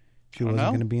 She I don't wasn't know.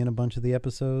 going to be in a bunch of the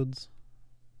episodes.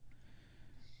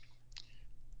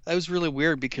 That was really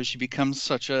weird because she becomes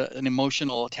such an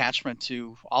emotional attachment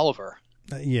to Oliver.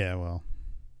 Yeah, well,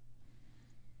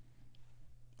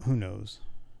 who knows?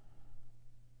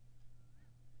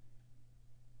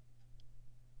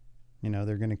 You know,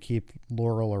 they're going to keep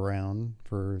Laurel around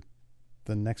for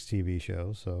the next TV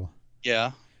show, so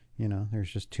Yeah. you know,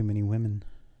 there's just too many women.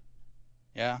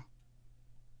 Yeah.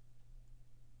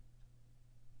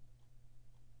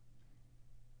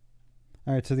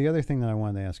 All right, so the other thing that I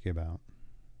wanted to ask you about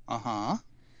Uh-huh.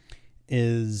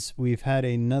 is we've had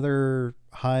another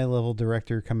high level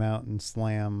director come out and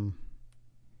slam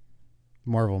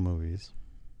Marvel movies.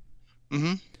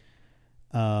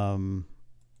 Mm-hmm. Um,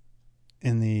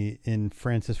 in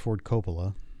Francis Ford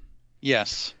Coppola,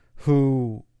 Yes.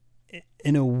 who,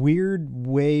 in a weird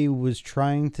way, was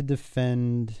trying to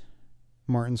defend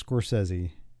Martin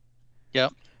Scorsese.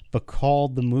 Yep. But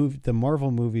called the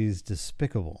Marvel movies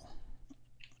despicable.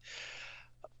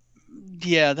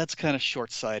 Yeah, that's kind of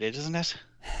short-sighted, isn't it?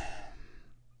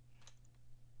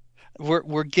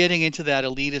 We're getting into that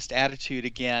elitist attitude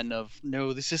again of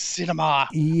no, this is cinema.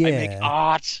 I make Yeah.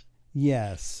 art.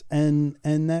 Yes, and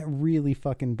that really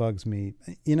fucking bugs me.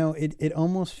 You know, it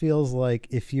almost feels like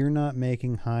if you're not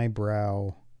making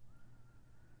highbrow,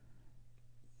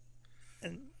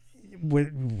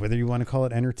 whether you want to call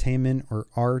it entertainment or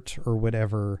art or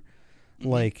whatever, Mm-hmm.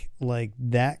 like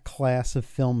that class of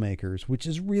filmmakers, which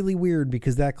is really weird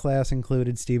because that class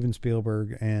included Steven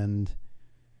Spielberg and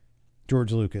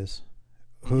George Lucas,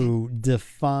 Mm-hmm. who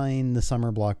define the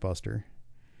summer blockbuster.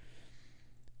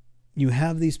 You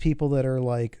have these people that are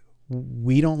like,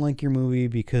 we don't like your movie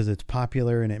because it's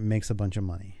popular and it makes a bunch of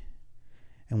money,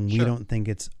 and we Sure. don't think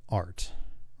it's art,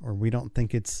 or we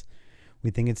think it's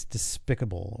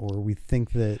despicable, or we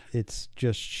think that it's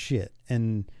just shit.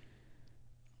 And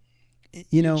you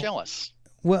You're know, jealous.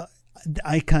 well,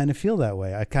 I kind of feel that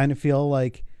way. I kind of feel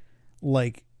like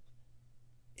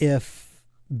if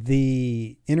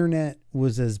the internet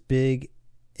was as big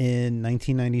in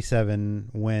 1997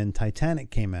 when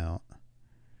Titanic came out,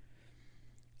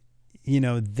 you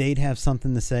know, they'd have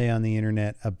something to say on the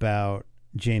internet about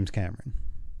James Cameron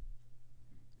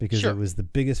because it Sure. was the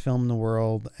biggest film in the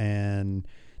world and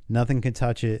nothing could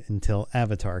touch it until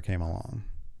Avatar came along.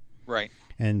 Right.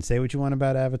 And say what you want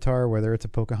about Avatar, whether it's a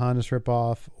Pocahontas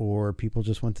ripoff or people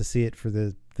just went to see it for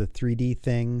the 3D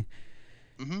thing,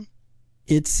 Mm-hmm.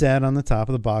 it sat on the top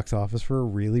of the box office for a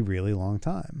really, really long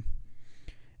time.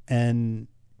 And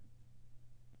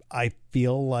I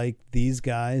feel like these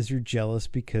guys are jealous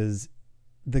because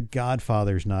The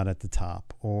Godfather's not at the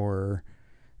top, or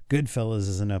Goodfellas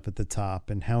isn't up at the top.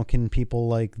 And how can people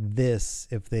like this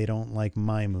if they don't like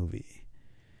my movie?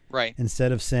 Right.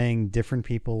 Instead of saying different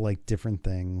people like different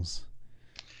things.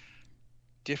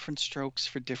 Different strokes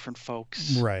for different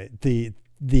folks. Right.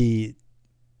 The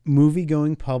movie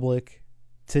going public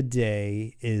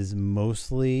today is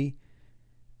mostly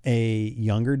a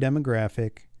younger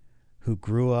demographic who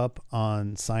grew up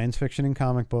on science fiction and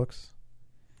comic books.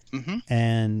 Mm-hmm.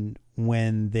 And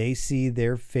when they see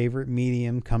their favorite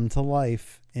medium come to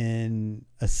life in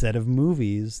a set of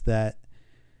movies that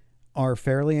are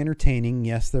fairly entertaining,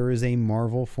 yes, there is a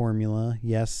Marvel formula.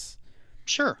 Yes,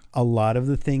 Sure. a lot of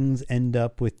the things end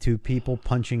up with two people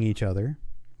punching each other.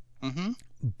 Mm-hmm.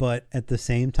 But at the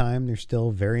same time, they're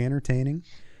still very entertaining.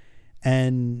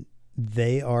 And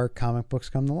they are comic books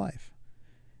come to life.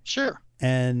 Sure.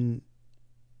 And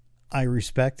I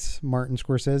respect Martin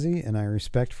Scorsese and I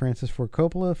respect Francis Ford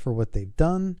Coppola for what they've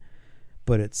done.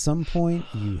 But at some point,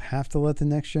 you have to let the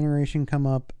next generation come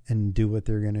up and do what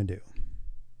they're going to do.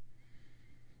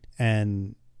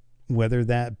 And whether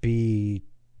that be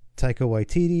Taika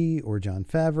Waititi or Jon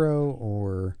Favreau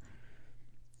or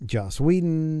Joss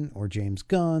Whedon or James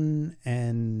Gunn,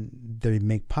 and they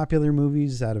make popular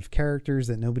movies out of characters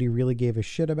that nobody really gave a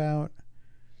shit about,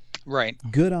 Right.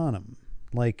 good on them.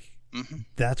 Like, Mm-hmm.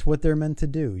 that's what they're meant to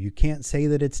do. You can't say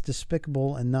that it's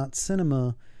despicable and not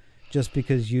cinema just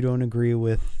because you don't agree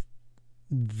with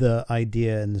the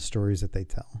idea and the stories that they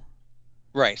tell.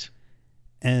 Right.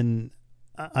 And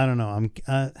I don't know.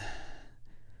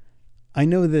 I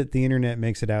know that the internet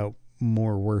makes it out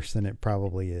more worse than it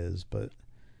probably is, but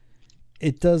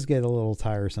it does get a little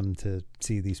tiresome to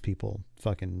see these people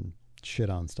fucking shit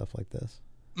on stuff like this.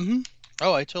 Mm-hmm.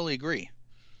 Oh, I totally agree.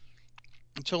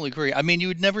 I totally agree. I mean, you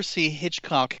would never see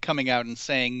Hitchcock coming out and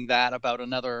saying that about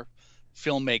another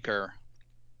filmmaker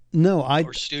No, I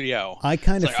or studio. I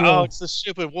kind It's of like, oh, feel it's the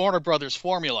stupid Warner Brothers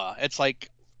formula. It's like,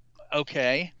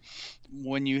 okay,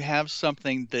 when you have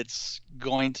something that's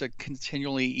going to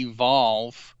continually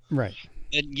evolve, right.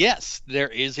 then yes, there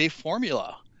is a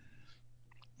formula.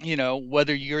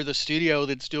 Whether you're the studio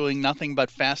that's doing nothing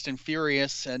but Fast and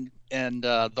Furious and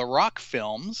the Rock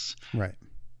films, Right.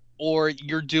 or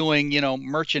you're doing,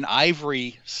 Merchant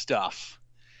Ivory stuff,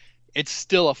 it's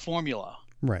still a formula.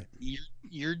 Right.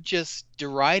 You're just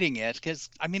deriding it because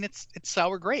I mean it's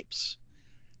sour grapes.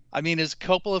 I mean, has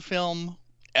Coppola film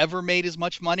ever made as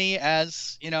much money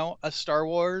as, a Star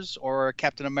Wars or a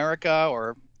Captain America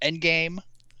or Endgame?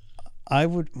 I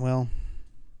would, well,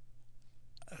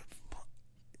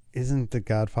 isn't The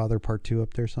Godfather Part 2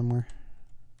 up there somewhere?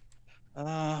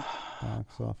 Uh,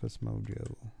 Box Office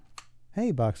Mojo.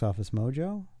 Hey, Box Office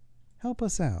Mojo. Help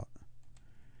us out.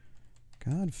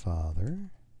 Godfather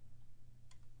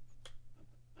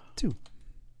 2.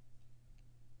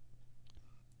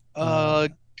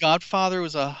 Godfather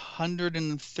was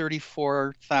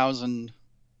 134,966.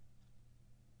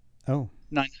 Oh,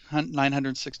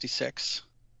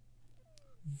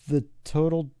 the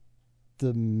total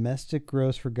domestic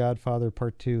gross for Godfather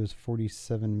Part 2 is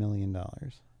 $47 million.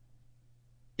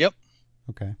 Yep.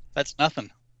 Okay. That's nothing.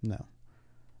 No.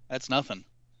 That's nothing.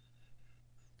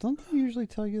 Don't they usually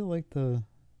tell you, like, the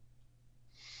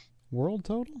world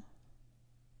total?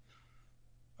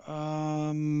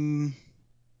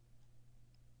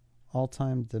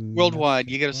 All-time domestic. Worldwide,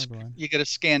 Worldwide. you got to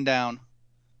scan down.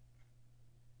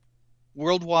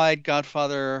 Worldwide,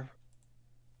 Godfather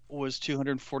was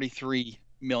 243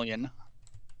 million.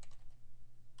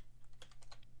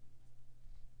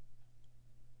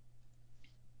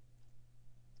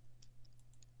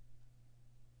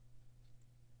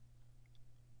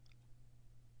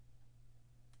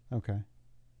 Okay.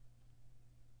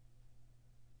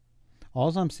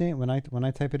 All I'm seeing when I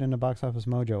type it into Box Office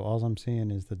Mojo, all I'm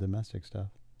seeing is the domestic stuff.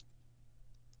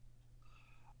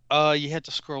 You had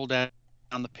to scroll down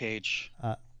on the page.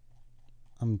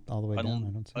 I'm all the way down.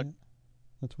 I don't see it.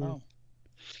 That's weird. Oh.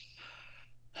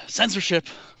 Censorship.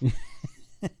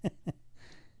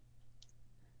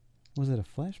 Was it a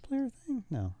Flash Player thing?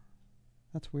 No,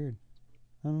 that's weird.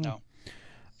 I don't know.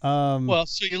 Well,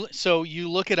 so you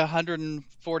look at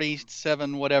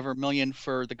 147 whatever million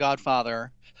for The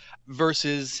Godfather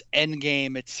versus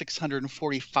Endgame at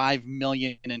 645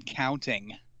 million and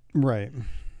counting. Right.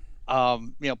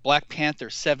 Black Panther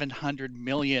 700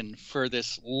 million for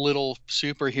this little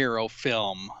superhero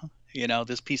film.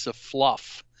 This piece of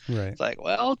fluff. Right. It's like,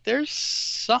 well, there's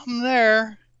something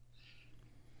there.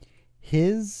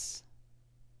 His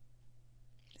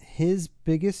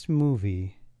biggest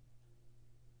movie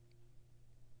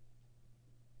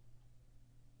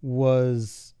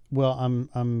was, well,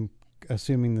 I'm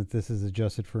assuming that this is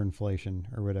adjusted for inflation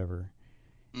or whatever.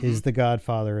 Mm-hmm. Is The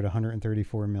Godfather at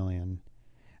 134 million.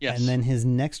 Yes. And then his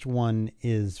next one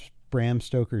is Bram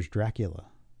Stoker's Dracula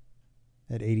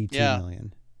at 82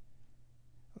 million.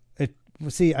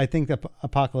 See, I think that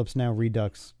Apocalypse Now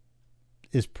Redux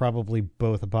is probably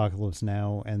both Apocalypse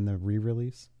Now and the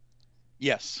re-release.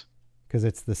 Yes. Because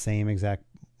it's the same exact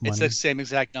money. It's the same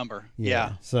exact number.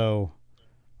 Yeah. So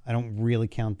I don't really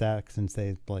count that since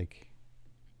they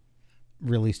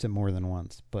released it more than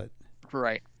once. But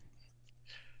right.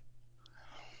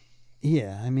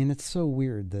 Yeah, I mean, it's so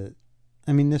weird that...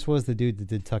 I mean, this was the dude that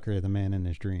did Tucker the Man in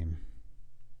His Dream.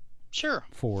 Sure.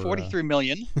 For 43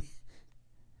 million.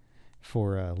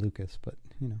 For Lucas, but,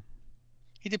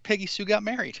 He did Peggy Sue Got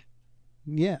Married.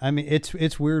 Yeah, I mean,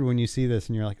 it's weird when you see this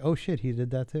and you're like, oh shit, he did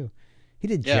that too. He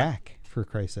did Jack, for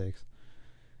Christ's sakes.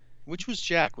 Which was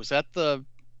Jack? Was that the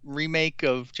remake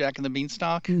of Jack and the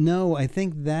Beanstalk? No, I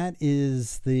think that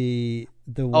is the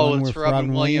one with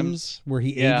Robin Williams where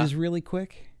he ages really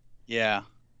quick. Yeah.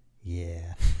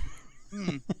 Yeah.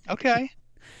 Okay.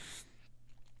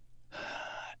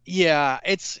 Yeah,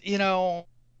 it's, I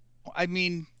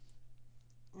mean,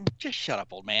 just shut up,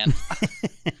 old man.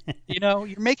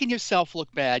 You're making yourself look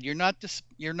bad. You're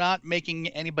not making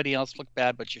anybody else look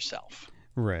bad but yourself.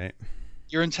 Right.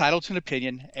 You're entitled to an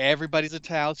opinion. Everybody's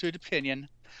entitled to an opinion,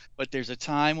 but there's a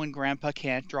time when Grandpa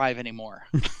can't drive anymore.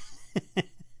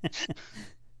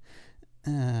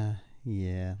 Yeah.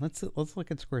 let's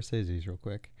look at Scorsese's real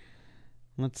quick.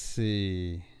 Let's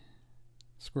see.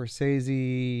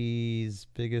 Scorsese's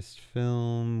biggest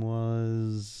film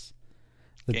was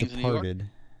The Gangs of New York. Departed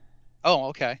Oh,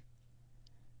 okay.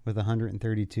 with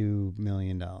 $132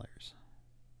 million. Okay.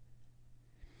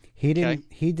 He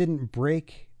didn't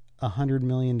break $100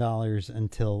 million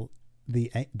until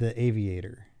the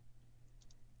Aviator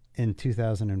in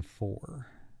 2004.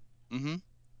 Mm-hmm.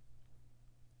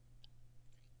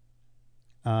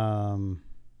 Um,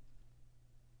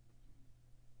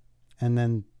 and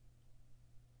then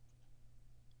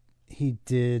he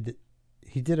did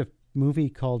a movie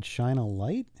called Shine a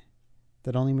Light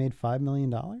that only made $5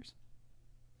 million.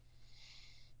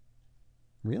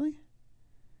 Really?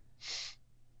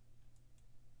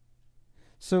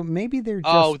 So maybe they're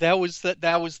Oh, just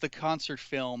that was the concert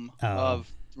film oh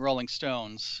of Rolling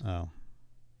Stones. oh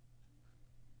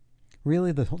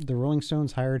really the Rolling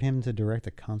Stones hired him to direct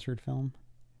a concert film.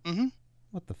 Mm-hmm.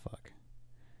 What the fuck?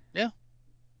 Yeah.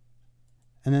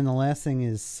 And then the last thing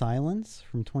is Silence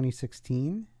from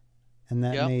 2016, and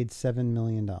that Yep. made $7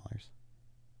 million.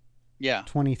 Yeah.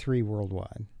 23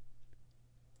 worldwide.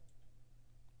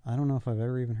 I don't know if I've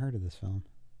ever even heard of this film.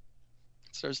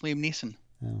 Stars Liam Neeson.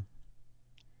 No.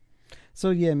 So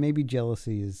yeah, maybe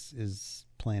jealousy is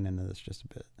playing into this just a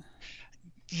bit.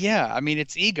 Yeah, I mean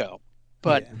it's ego.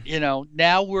 But, Yeah.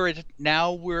 now we're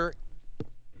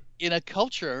in a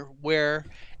culture where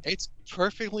it's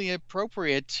perfectly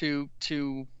appropriate to,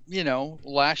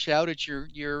 lash out at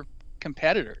your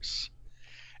competitors.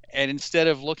 And instead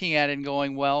of looking at it and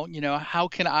going, well, how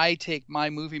can I take my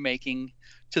movie making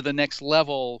to the next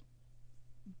level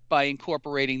by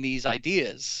incorporating these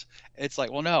ideas? It's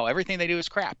like, well, no, everything they do is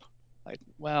crap. Like,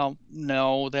 well,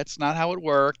 no, that's not how it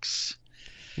works.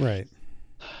 Right.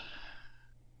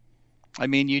 I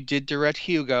mean, you did direct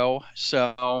Hugo,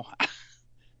 so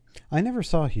I never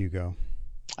saw Hugo.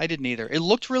 I didn't either. It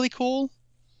looked really cool.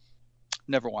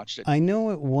 Never watched it. I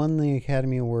know it won the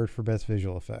Academy Award for Best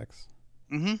Visual Effects.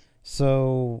 Mm-hmm.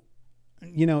 So,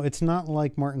 it's not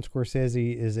like Martin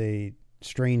Scorsese is a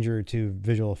stranger to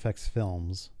visual effects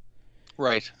films.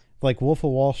 Right. Like Wolf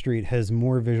of Wall Street has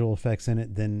more visual effects in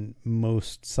it than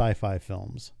most sci-fi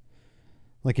films.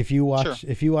 Like if you watch Sure.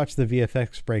 the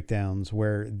VFX breakdowns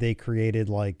where they created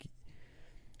like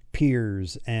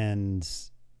piers and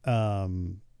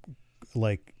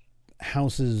like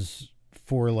houses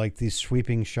for like these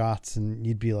sweeping shots, and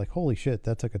you'd be like, holy shit,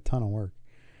 that took a ton of work.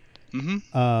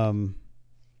 Mm-hmm.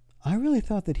 I really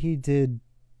thought that he did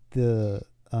the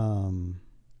um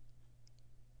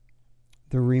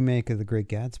the remake of The Great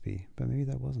Gatsby, but maybe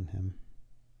that wasn't him.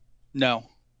 No,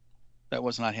 that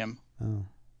was not him. Oh. Nope.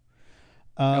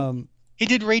 Um He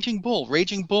did Raging Bull.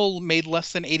 Raging Bull made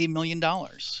less than $80 million.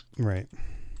 right.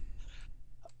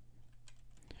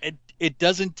 It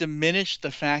doesn't diminish the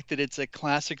fact that it's a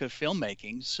classic of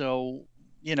filmmaking. So,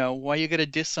 why you gotta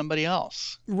diss somebody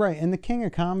else? Right, and the King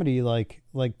of Comedy like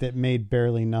that made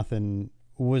barely nothing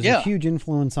was a Yeah. huge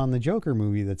influence on the Joker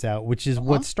movie that's out, which is Uh-huh.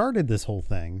 what started this whole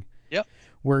thing. Yep.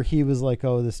 Where he was like,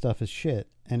 "Oh, this stuff is shit."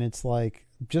 And it's like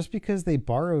just because they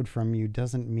borrowed from you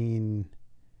doesn't mean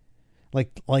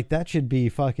like that should be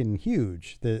fucking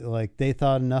huge. That like they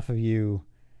thought enough of you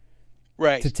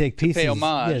Right. to take To pay pieces,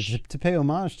 homage. yeah, to pay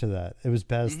homage to that. It was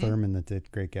Baz Mm-hmm. Luhrmann that did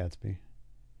Great Gatsby,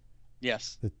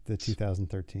 Yes. the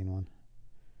 2013 one.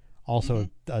 Also,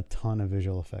 Mm-hmm. a ton of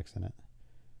visual effects in it.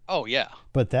 Oh yeah.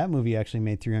 But that movie actually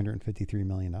made $353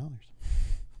 million.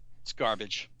 It's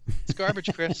garbage. It's garbage,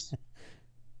 Chris.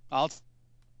 All it's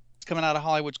coming out of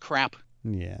Hollywood's crap.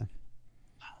 Yeah.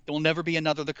 There will never be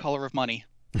another The Color of Money.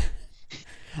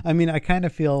 I mean, I kind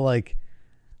of feel like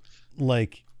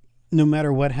no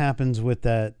matter what happens with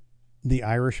the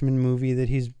Irishman movie that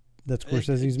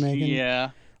Scorsese's making,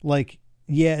 Yeah. like,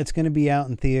 yeah, it's going to be out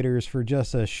in theaters for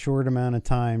just a short amount of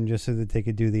time just so that they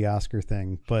could do the Oscar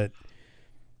thing. But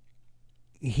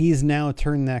he's now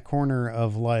turned that corner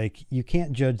of like, you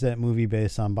can't judge that movie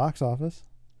based on box office.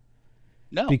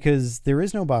 No. Because there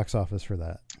is no box office for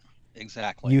that.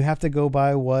 Exactly. You have to go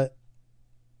by what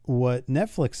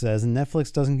Netflix says, and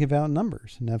Netflix doesn't give out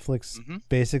numbers. Netflix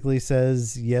basically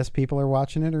says yes, people are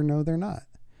watching it, or no, they're not.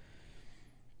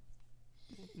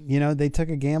 They took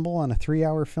a gamble on a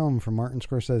 3-hour film from Martin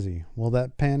Scorsese. Will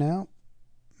that pan out?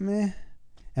 Meh.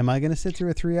 Am I going to sit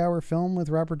through a 3-hour film with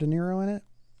Robert De Niro in it?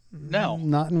 No.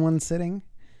 Not in one sitting.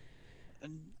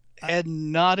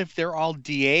 And not if they're all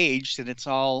de-aged and it's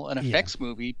all an effects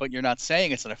movie, but you're not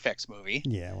saying it's an effects movie.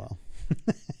 Yeah, well.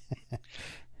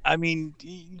 I mean,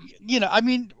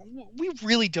 we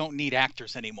really don't need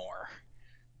actors anymore.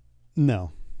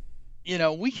 No.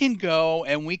 we can go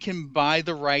and we can buy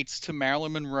the rights to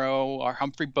Marilyn Monroe or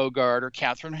Humphrey Bogart or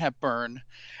Katharine Hepburn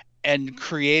and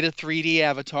create a 3D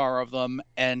avatar of them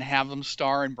and have them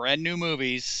star in brand new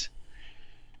movies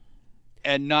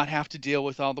and not have to deal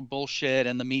with all the bullshit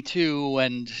and the Me Too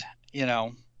and, you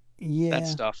know, that Yeah.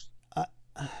 stuff. I,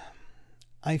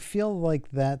 I feel like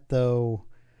that though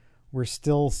we're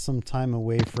still some time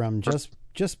away from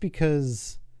just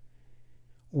because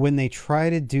when they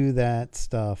try to do that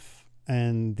stuff,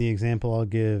 and the example I'll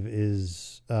give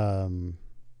is Rogue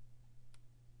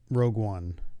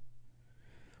One.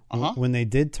 Uh-huh. When they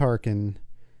did Tarkin,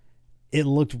 it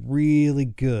looked really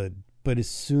good, but as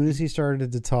soon as he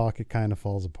started to talk, it kind of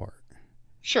falls apart.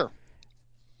 Sure.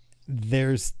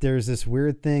 There's this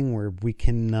weird thing where we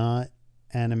cannot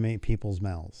animate people's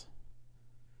mouths.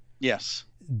 Yes.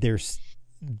 There's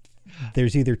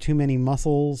either too many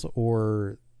muscles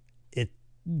or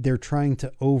they're trying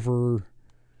to over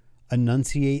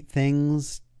enunciate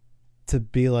things to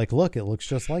be like, look, it looks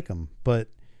just like them. But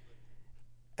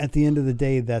at the end of the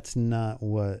day, that's not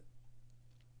what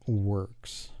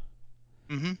works.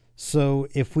 Mm-hmm. So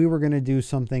if we were going to do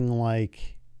something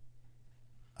like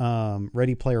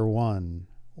Ready Player One,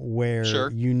 where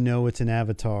Sure. it's an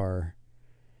avatar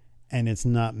and it's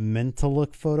not meant to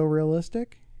look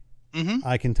photorealistic, Mm-hmm.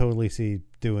 I can totally see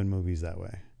doing movies that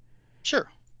way. Sure.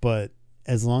 But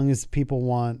as long as people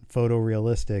want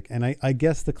photorealistic, and I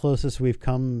guess the closest we've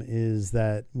come is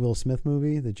that Will Smith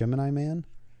movie, The Gemini Man.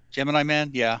 Gemini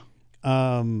Man, yeah.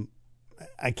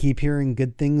 I keep hearing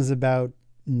good things about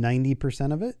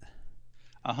 90% of it.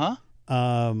 Uh-huh.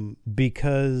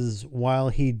 Because while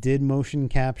he did motion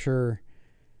capture,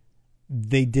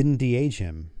 they didn't de-age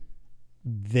him.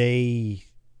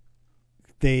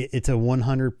 It's a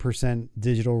 100%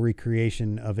 digital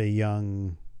recreation of a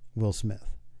young Will Smith.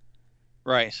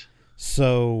 Right.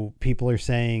 So people are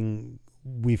saying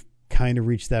we've kind of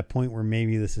reached that point where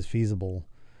maybe this is feasible.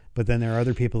 But then there are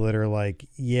other people that are like,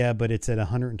 yeah, but it's at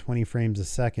 120 frames a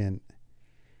second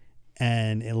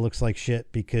and it looks like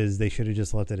shit because they should have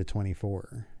just left it at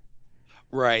 24.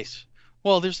 Right.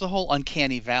 Well, there's the whole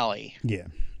uncanny valley Yeah.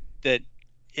 that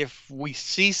if we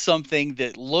see something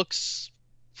that looks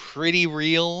pretty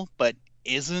real but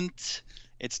isn't,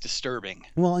 it's disturbing.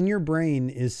 Well, and your brain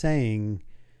is saying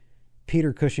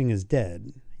Peter Cushing is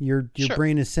dead. Your Sure.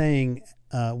 brain is saying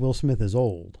Will Smith is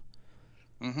old.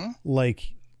 Mm-hmm.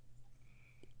 Like,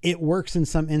 it works in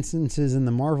some instances in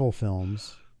the Marvel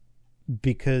films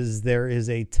because there is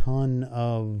a ton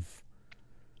of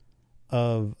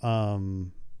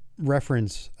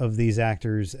reference of these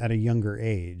actors at a younger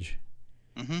age.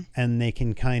 Mm-hmm. And they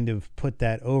can kind of put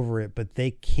that over it, but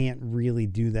they can't really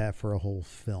do that for a whole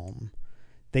film.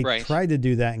 They Right. tried to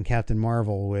do that in Captain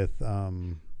Marvel with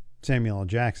Samuel L.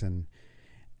 Jackson,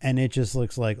 and it just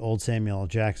looks like old Samuel L.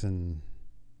 Jackson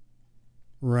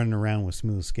running around with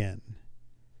smooth skin.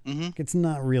 Mm-hmm. It's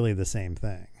not really the same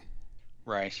thing.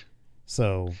 Right.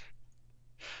 So,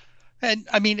 And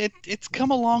I mean, it's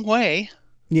come a long way,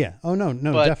 yeah. Oh, no,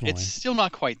 but definitely. it's still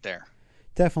not quite there.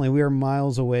 Definitely. We are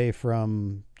miles away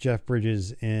from Jeff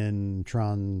Bridges in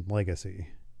Tron Legacy.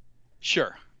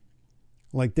 Sure.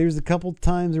 Like, there's a couple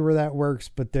times where that works,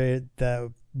 but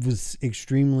that was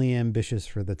extremely ambitious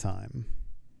for the time.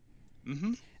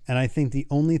 Mm-hmm. And I think the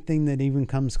only thing that even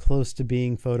comes close to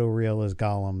being photoreal is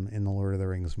Gollum in the Lord of the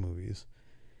Rings movies.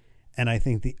 And I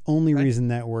think the only reason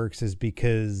that works is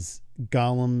because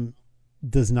Gollum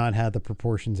does not have the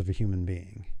proportions of a human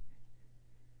being.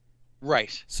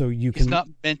 Right. So you He's can not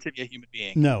meant to be a human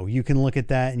being. No, you can look at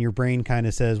that and your brain kind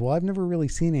of says, well, I've never really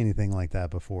seen anything like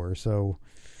that before. So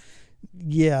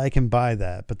yeah, I can buy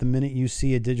that. But the minute you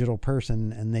see a digital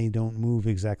person and they don't move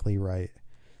exactly right.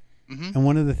 Mm-hmm. And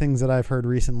one of the things that I've heard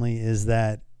recently is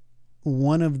that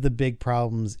one of the big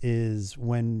problems is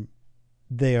when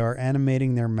they are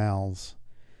animating their mouths,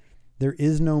 there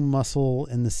is no muscle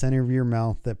in the center of your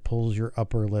mouth that pulls your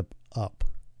upper lip up.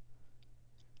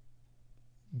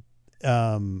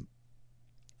 And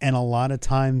a lot of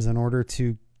times in order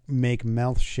to make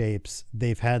mouth shapes,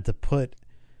 they've had to put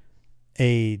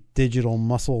a digital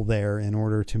muscle there in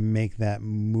order to make that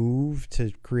move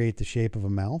to create the shape of a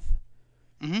mouth.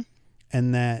 Mm-hmm.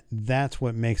 And that's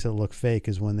what makes it look fake,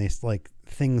 is when they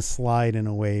things slide in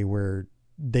a way where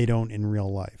they don't in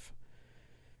real life.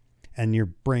 And your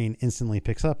brain instantly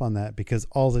picks up on that because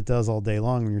all it does all day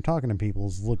long when you're talking to people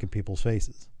is look at people's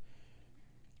faces.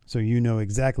 So you know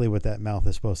exactly what that mouth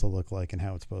is supposed to look like and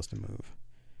how it's supposed to move.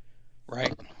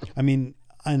 Right. I mean,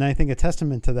 and I think a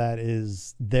testament to that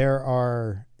is there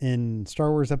are, in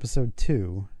Star Wars Episode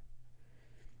 2,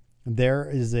 there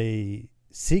is a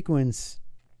sequence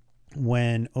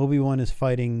when Obi-Wan is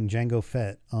fighting Jango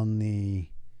Fett on the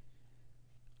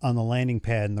landing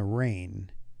pad in the rain,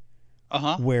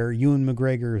 where Ewan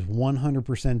McGregor is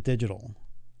 100% digital,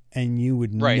 and you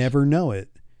would never know it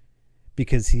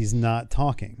because he's not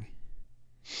talking.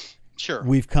 Sure.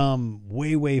 We've come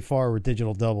way, way far with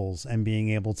digital doubles and being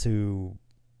able to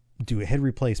do head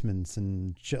replacements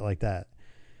and shit like that.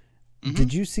 Mm-hmm.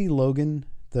 Did you see Logan,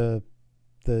 the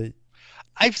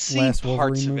I've seen last parts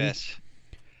Wolverine of movie? it.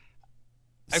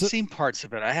 I've seen parts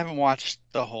of it. I haven't watched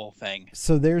the whole thing.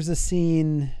 So there's a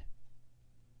scene,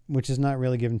 which is not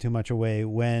really giving too much away,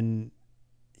 when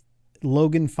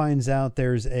Logan finds out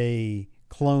there's a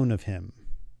clone of him.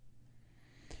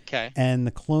 Okay. And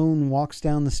the clone walks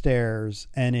down the stairs,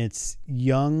 and it's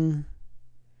young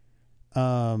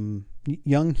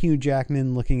Hugh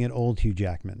Jackman looking at old Hugh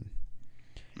Jackman.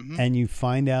 Mm-hmm. And you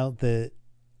find out that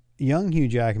young Hugh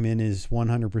Jackman is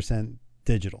 100%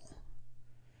 digital.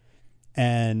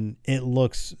 And it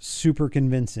looks super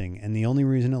convincing. And the only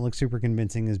reason it looks super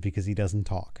convincing is because he doesn't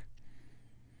talk.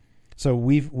 So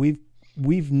we've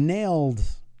nailed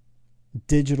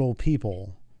digital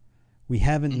people. We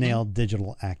haven't nailed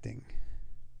digital acting.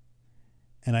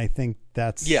 And I think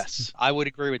that's... Yes, I would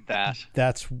agree with that.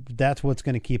 That's what's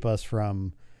going to keep us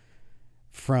from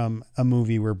a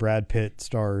movie where Brad Pitt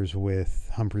stars with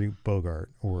Humphrey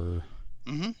Bogart or,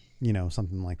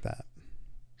 something like that.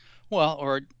 Well,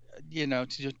 or, to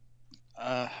just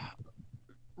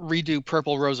redo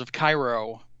Purple Rose of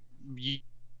Cairo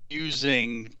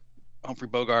using Humphrey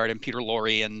Bogart and Peter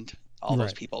Lorre and all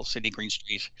those people, Sidney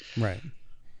Greenstreet. Right.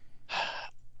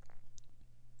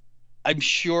 I'm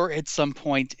sure at some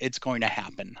point it's going to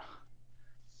happen.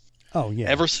 Oh, yeah.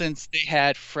 Ever since they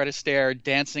had Fred Astaire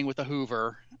dancing with a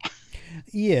Hoover.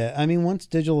 Yeah, I mean, once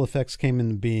digital effects came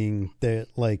into being,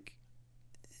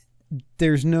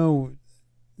 there's no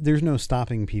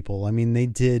stopping people. I mean, they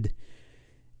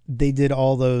did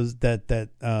all those that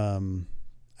I don't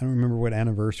remember what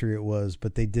anniversary it was,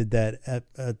 but they did that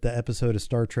at the episode of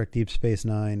Star Trek Deep Space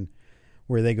Nine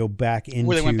where they go back into...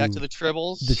 Where they went back to the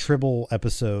Tribbles? The Tribble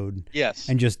episode. Yes.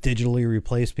 And just digitally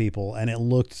replace people, and it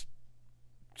looked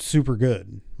super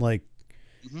good. Like,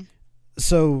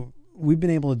 so we've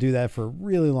been able to do that for a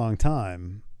really long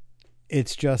time.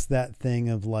 It's just that thing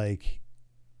of, like,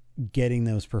 getting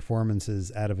those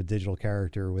performances out of a digital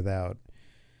character without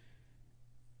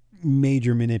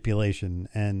major manipulation.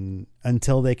 And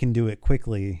until they can do it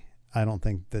quickly, I don't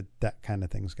think that kind of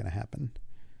thing's going to happen.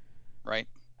 Right.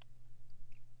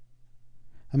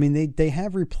 I mean, they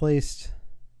have replaced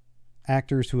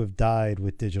actors who have died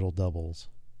with digital doubles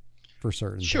for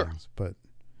certain things, but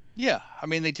yeah, I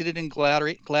mean, they did it in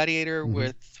Gladiator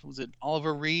with, was it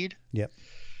Oliver Reed? Yep.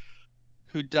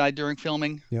 Who died during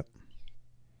filming? Yep.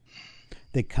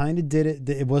 They kind of did it.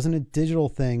 It wasn't a digital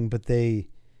thing, but they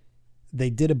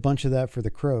did a bunch of that for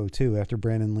The Crow too. After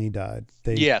Brandon Lee died,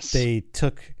 they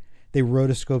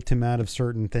rotoscoped him out of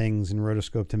certain things and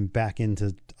rotoscoped him back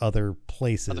into other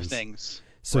places, other things.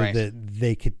 So that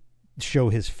they could show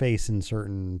his face in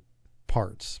certain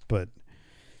parts. But,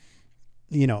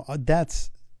 that's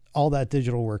all that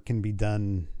digital work can be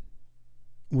done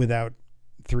without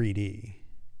 3D.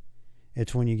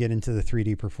 It's when you get into the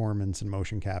 3D performance and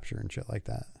motion capture and shit like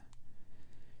that.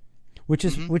 Which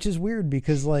is weird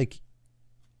because, like,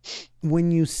 when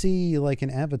you see, like,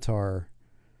 an Avatar,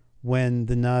 when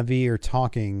the Na'vi are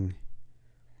talking,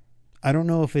 I don't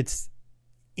know if it's...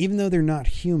 Even though they're not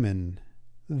human...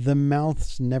 The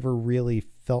mouths never really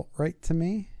felt right to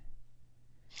me.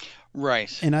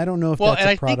 Right. And I don't know if that's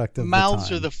a product of the time.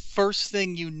 Mouths are the first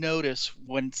thing you notice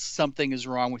when something is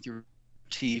wrong with your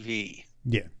TV.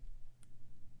 Yeah.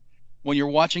 When you're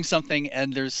watching something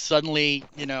and there's suddenly,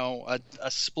 a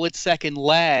split-second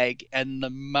lag and the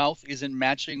mouth isn't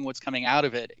matching what's coming out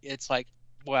of it, it's like,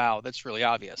 wow, that's really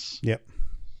obvious. Yep.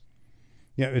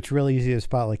 Yeah, it's really easy to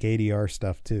spot, like, ADR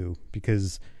stuff, too,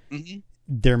 because...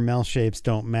 their mouth shapes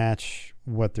don't match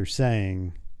what they're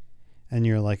saying, and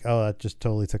you're like, oh, that just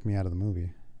totally took me out of the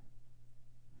movie.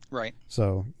 Right.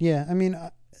 So, yeah, I mean,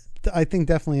 I think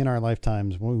definitely in our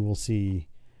lifetimes we will see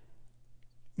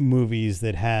movies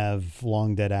that have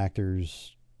long dead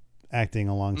actors acting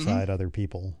alongside other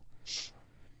people.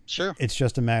 Sure. It's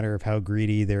just a matter of how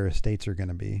greedy their estates are going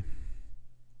to be.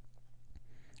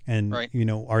 And,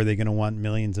 are they going to want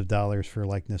millions of dollars for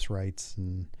likeness rights?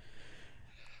 And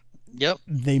yep.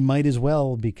 They might as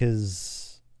well,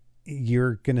 because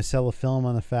you're going to sell a film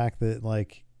on the fact that,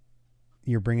 like,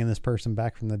 you're bringing this person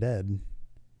back from the dead.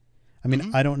 I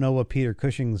mean, I don't know what Peter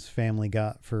Cushing's family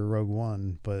got for Rogue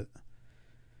One, but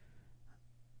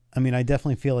I mean, I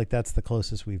definitely feel like that's the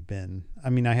closest we've been. I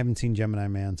mean, I haven't seen Gemini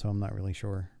Man, so I'm not really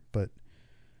sure, but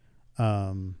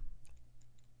um,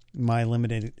 my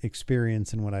limited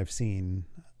experience in what I've seen,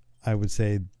 I would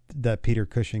say that Peter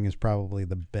Cushing is probably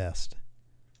the best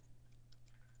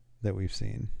that we've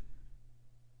seen.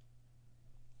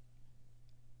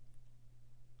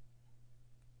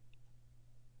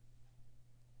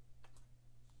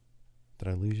 Did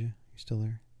I lose you? You still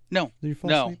there? No, Did you fall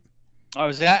no. asleep?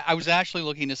 I was actually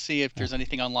looking to see if there's Okay.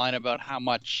 anything online about how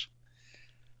much.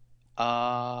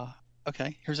 Uh,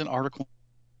 okay, here's an article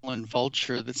in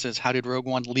Vulture that says, "How did Rogue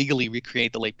One legally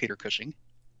recreate the late Peter Cushing?"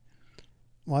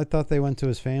 Well, I thought they went to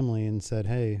his family and said,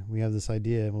 "Hey, we have this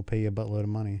idea. We'll pay you a buttload of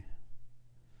money."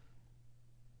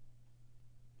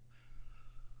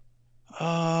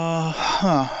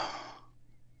 Huh.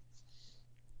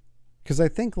 Because I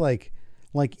think like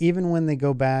even when they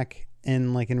go back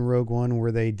and like in Rogue One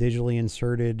where they digitally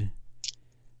inserted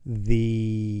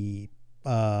the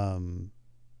um,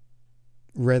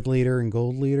 red leader and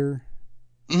gold leader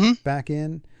Hmm. back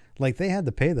in, like they had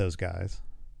to pay those guys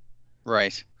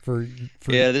Right. for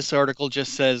Yeah, this article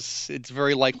just says it's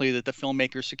very likely that the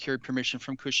filmmaker secured permission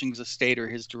from Cushing's estate or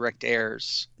his direct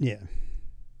heirs. yeah.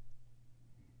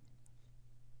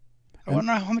 I And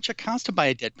wonder how much it costs to buy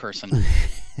a dead person.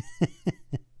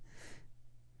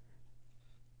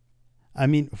 I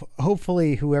mean,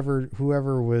 hopefully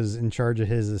whoever was in charge of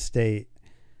his estate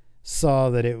saw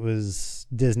that it was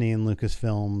Disney and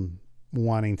Lucasfilm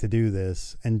wanting to do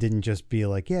this and didn't just be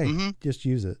like, yeah, Hmm. just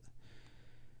use it.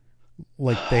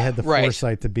 Like they had the Right.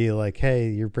 foresight to be like, hey,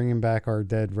 you're bringing back our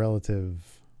dead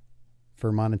relative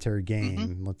for monetary Hmm.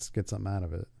 gain. Let's get something out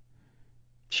of it.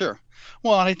 Sure.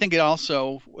 Well, and I think it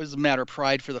also was a matter of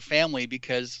pride for the family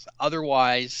because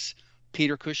otherwise,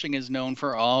 Peter Cushing is known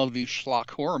for all of these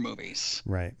schlock horror movies.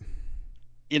 Right.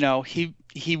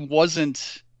 He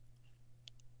wasn't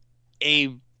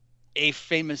a a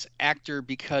famous actor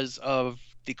because of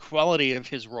the quality of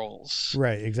his roles.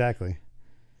 Right. Exactly.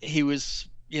 He was,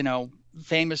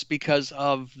 famous because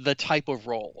of the type of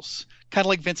roles. Kind of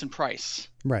like Vincent Price.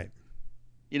 Right.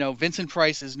 Vincent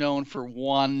Price is known for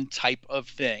one type of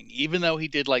thing. Even though he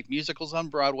did like musicals on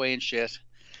Broadway and shit,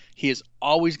 he is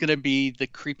always going to be the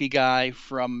creepy guy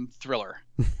from Thriller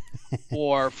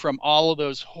or from all of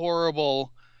those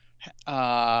horrible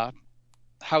uh,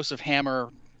 House of Hammer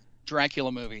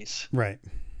Dracula movies. Right.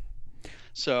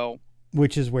 So,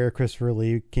 Which is where Christopher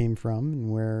Lee came from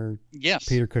and where yes.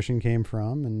 Peter Cushing came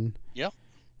from. And Yep.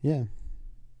 yeah.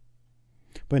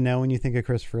 But now when you think of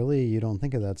Christopher Lee, you don't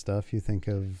think of that stuff. You think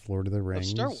of Lord of the Of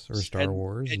Star Rings or Wars. Star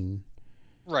Wars. And And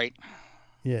right.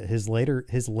 yeah, his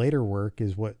later work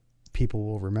is what people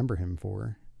will remember him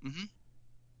for. Hmm.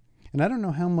 And I don't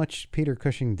know how much Peter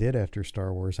Cushing did after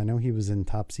Star Wars. I know he was in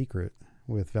Top Secret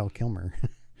with Val Kilmer.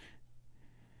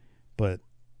 But,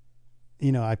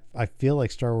 I feel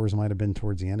like Star Wars might have been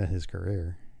towards the end of his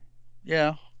career.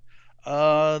 Yeah.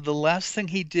 The last thing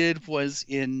he did was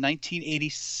in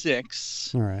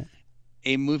 1986, All right.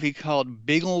 a movie called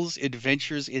Biggles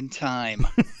Adventures in Time.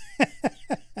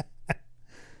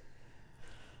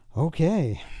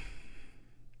 Okay.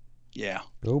 Yeah.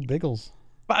 Go Biggles.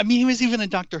 But I mean, he was even in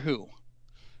Doctor Who.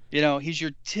 He's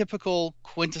your typical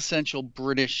quintessential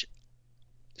British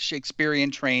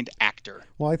Shakespearean trained actor.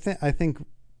 Well, I think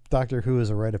Doctor Who is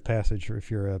a rite of passage if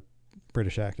you're a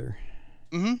British actor.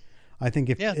 Hmm. I think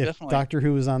Yeah, if definitely. Doctor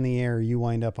Who is on the air, you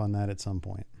wind up on that at some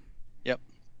point. Yep.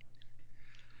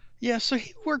 Yeah, so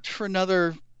he worked for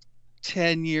another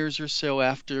 10 years or so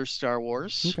after Star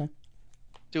Wars, Okay.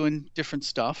 doing different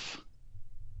stuff.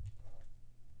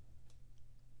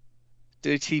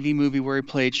 Did a TV movie where he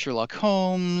played Sherlock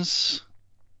Holmes,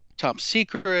 Top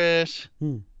Secret.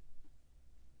 Hmm.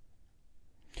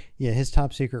 Yeah, his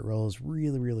top secret role is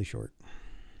really, really short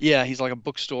Yeah, he's like a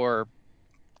bookstore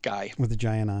guy. with a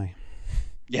giant eye.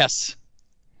 Yes.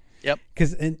 Yep.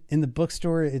 Because in the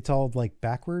bookstore, it's all like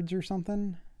backwards or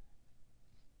something,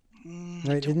 I right?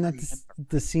 don't Isn't that remember.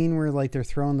 the scene where like they're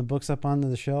throwing the books up onto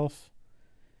the shelf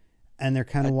and they're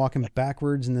kind I, of walking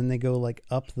backwards and then they go like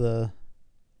up the.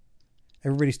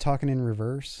 Everybody's talking in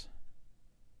reverse.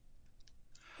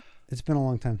 It's been a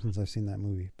long time since I've seen that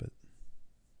movie, but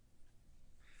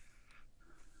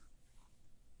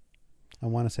I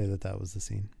want to say that was the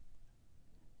scene.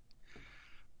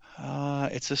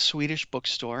 it's a Swedish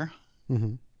bookstore.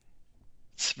 Mm-hmm.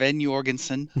 Sven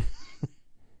Jorgensen.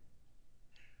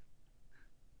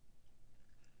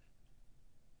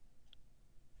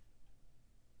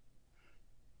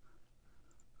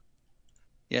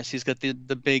 Yes, he's got the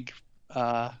big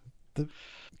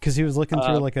Because he was looking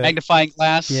through like a magnifying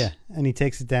glass. yeah, and he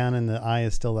takes it down and the eye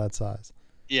is still that size,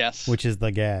 Yes. which is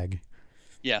the gag.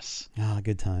 Yes. Ah,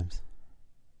 good times.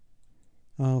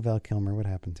 Oh, Val Kilmer, what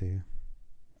happened to you?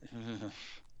 Ugh.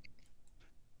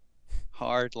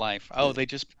 Hard life. Oh, they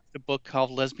just put a book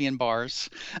called Lesbian Bars.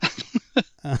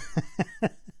 Uh,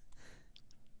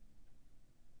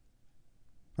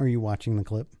 are you watching the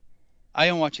clip? I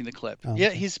am watching the clip. Oh, Yeah,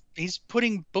 okay. he's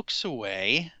putting books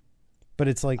away. But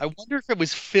it's like, I wonder if it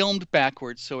was filmed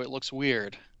backwards so it looks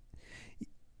weird.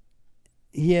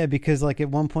 yeah, because like at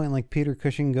one point, like Peter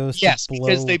Cushing goes to Yes,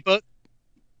 because they blow both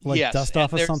like yes, dust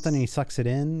off of something and he sucks it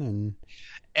in, and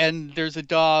and there's a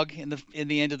dog in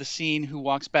the end of the scene who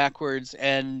walks backwards,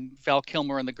 and Val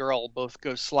Kilmer and the girl both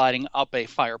go sliding up a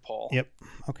fire pole. yep.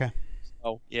 Okay.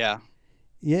 Oh yeah,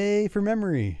 Yay for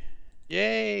memory.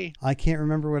 yay! I can't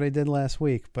remember what I did last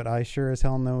week, but I sure as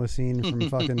hell know a scene from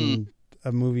fucking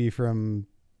a movie from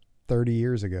 30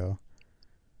 years ago.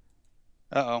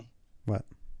 Uh-oh, What?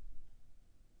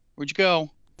 where'd you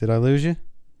go? Did I lose you?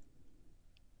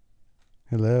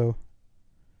 Hello?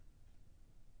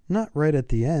 Not right at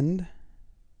the end.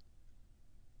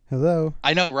 Hello?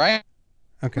 I know, right?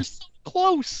 Okay. We're so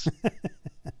close.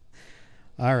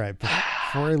 All right.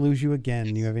 Before I lose you again,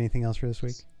 do you have anything else for this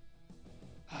week?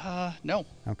 No.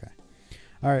 Okay.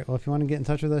 All right. Well, if you want to get in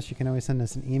touch with us, you can always send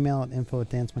us an email at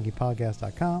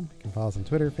info@dancemonkeypodcast.com. You can follow us on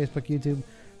Twitter, Facebook, YouTube.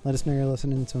 Let us know you're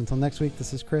listening. So until next week,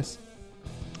 this is Chris.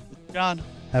 John.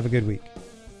 Have a good week.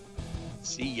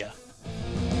 See ya.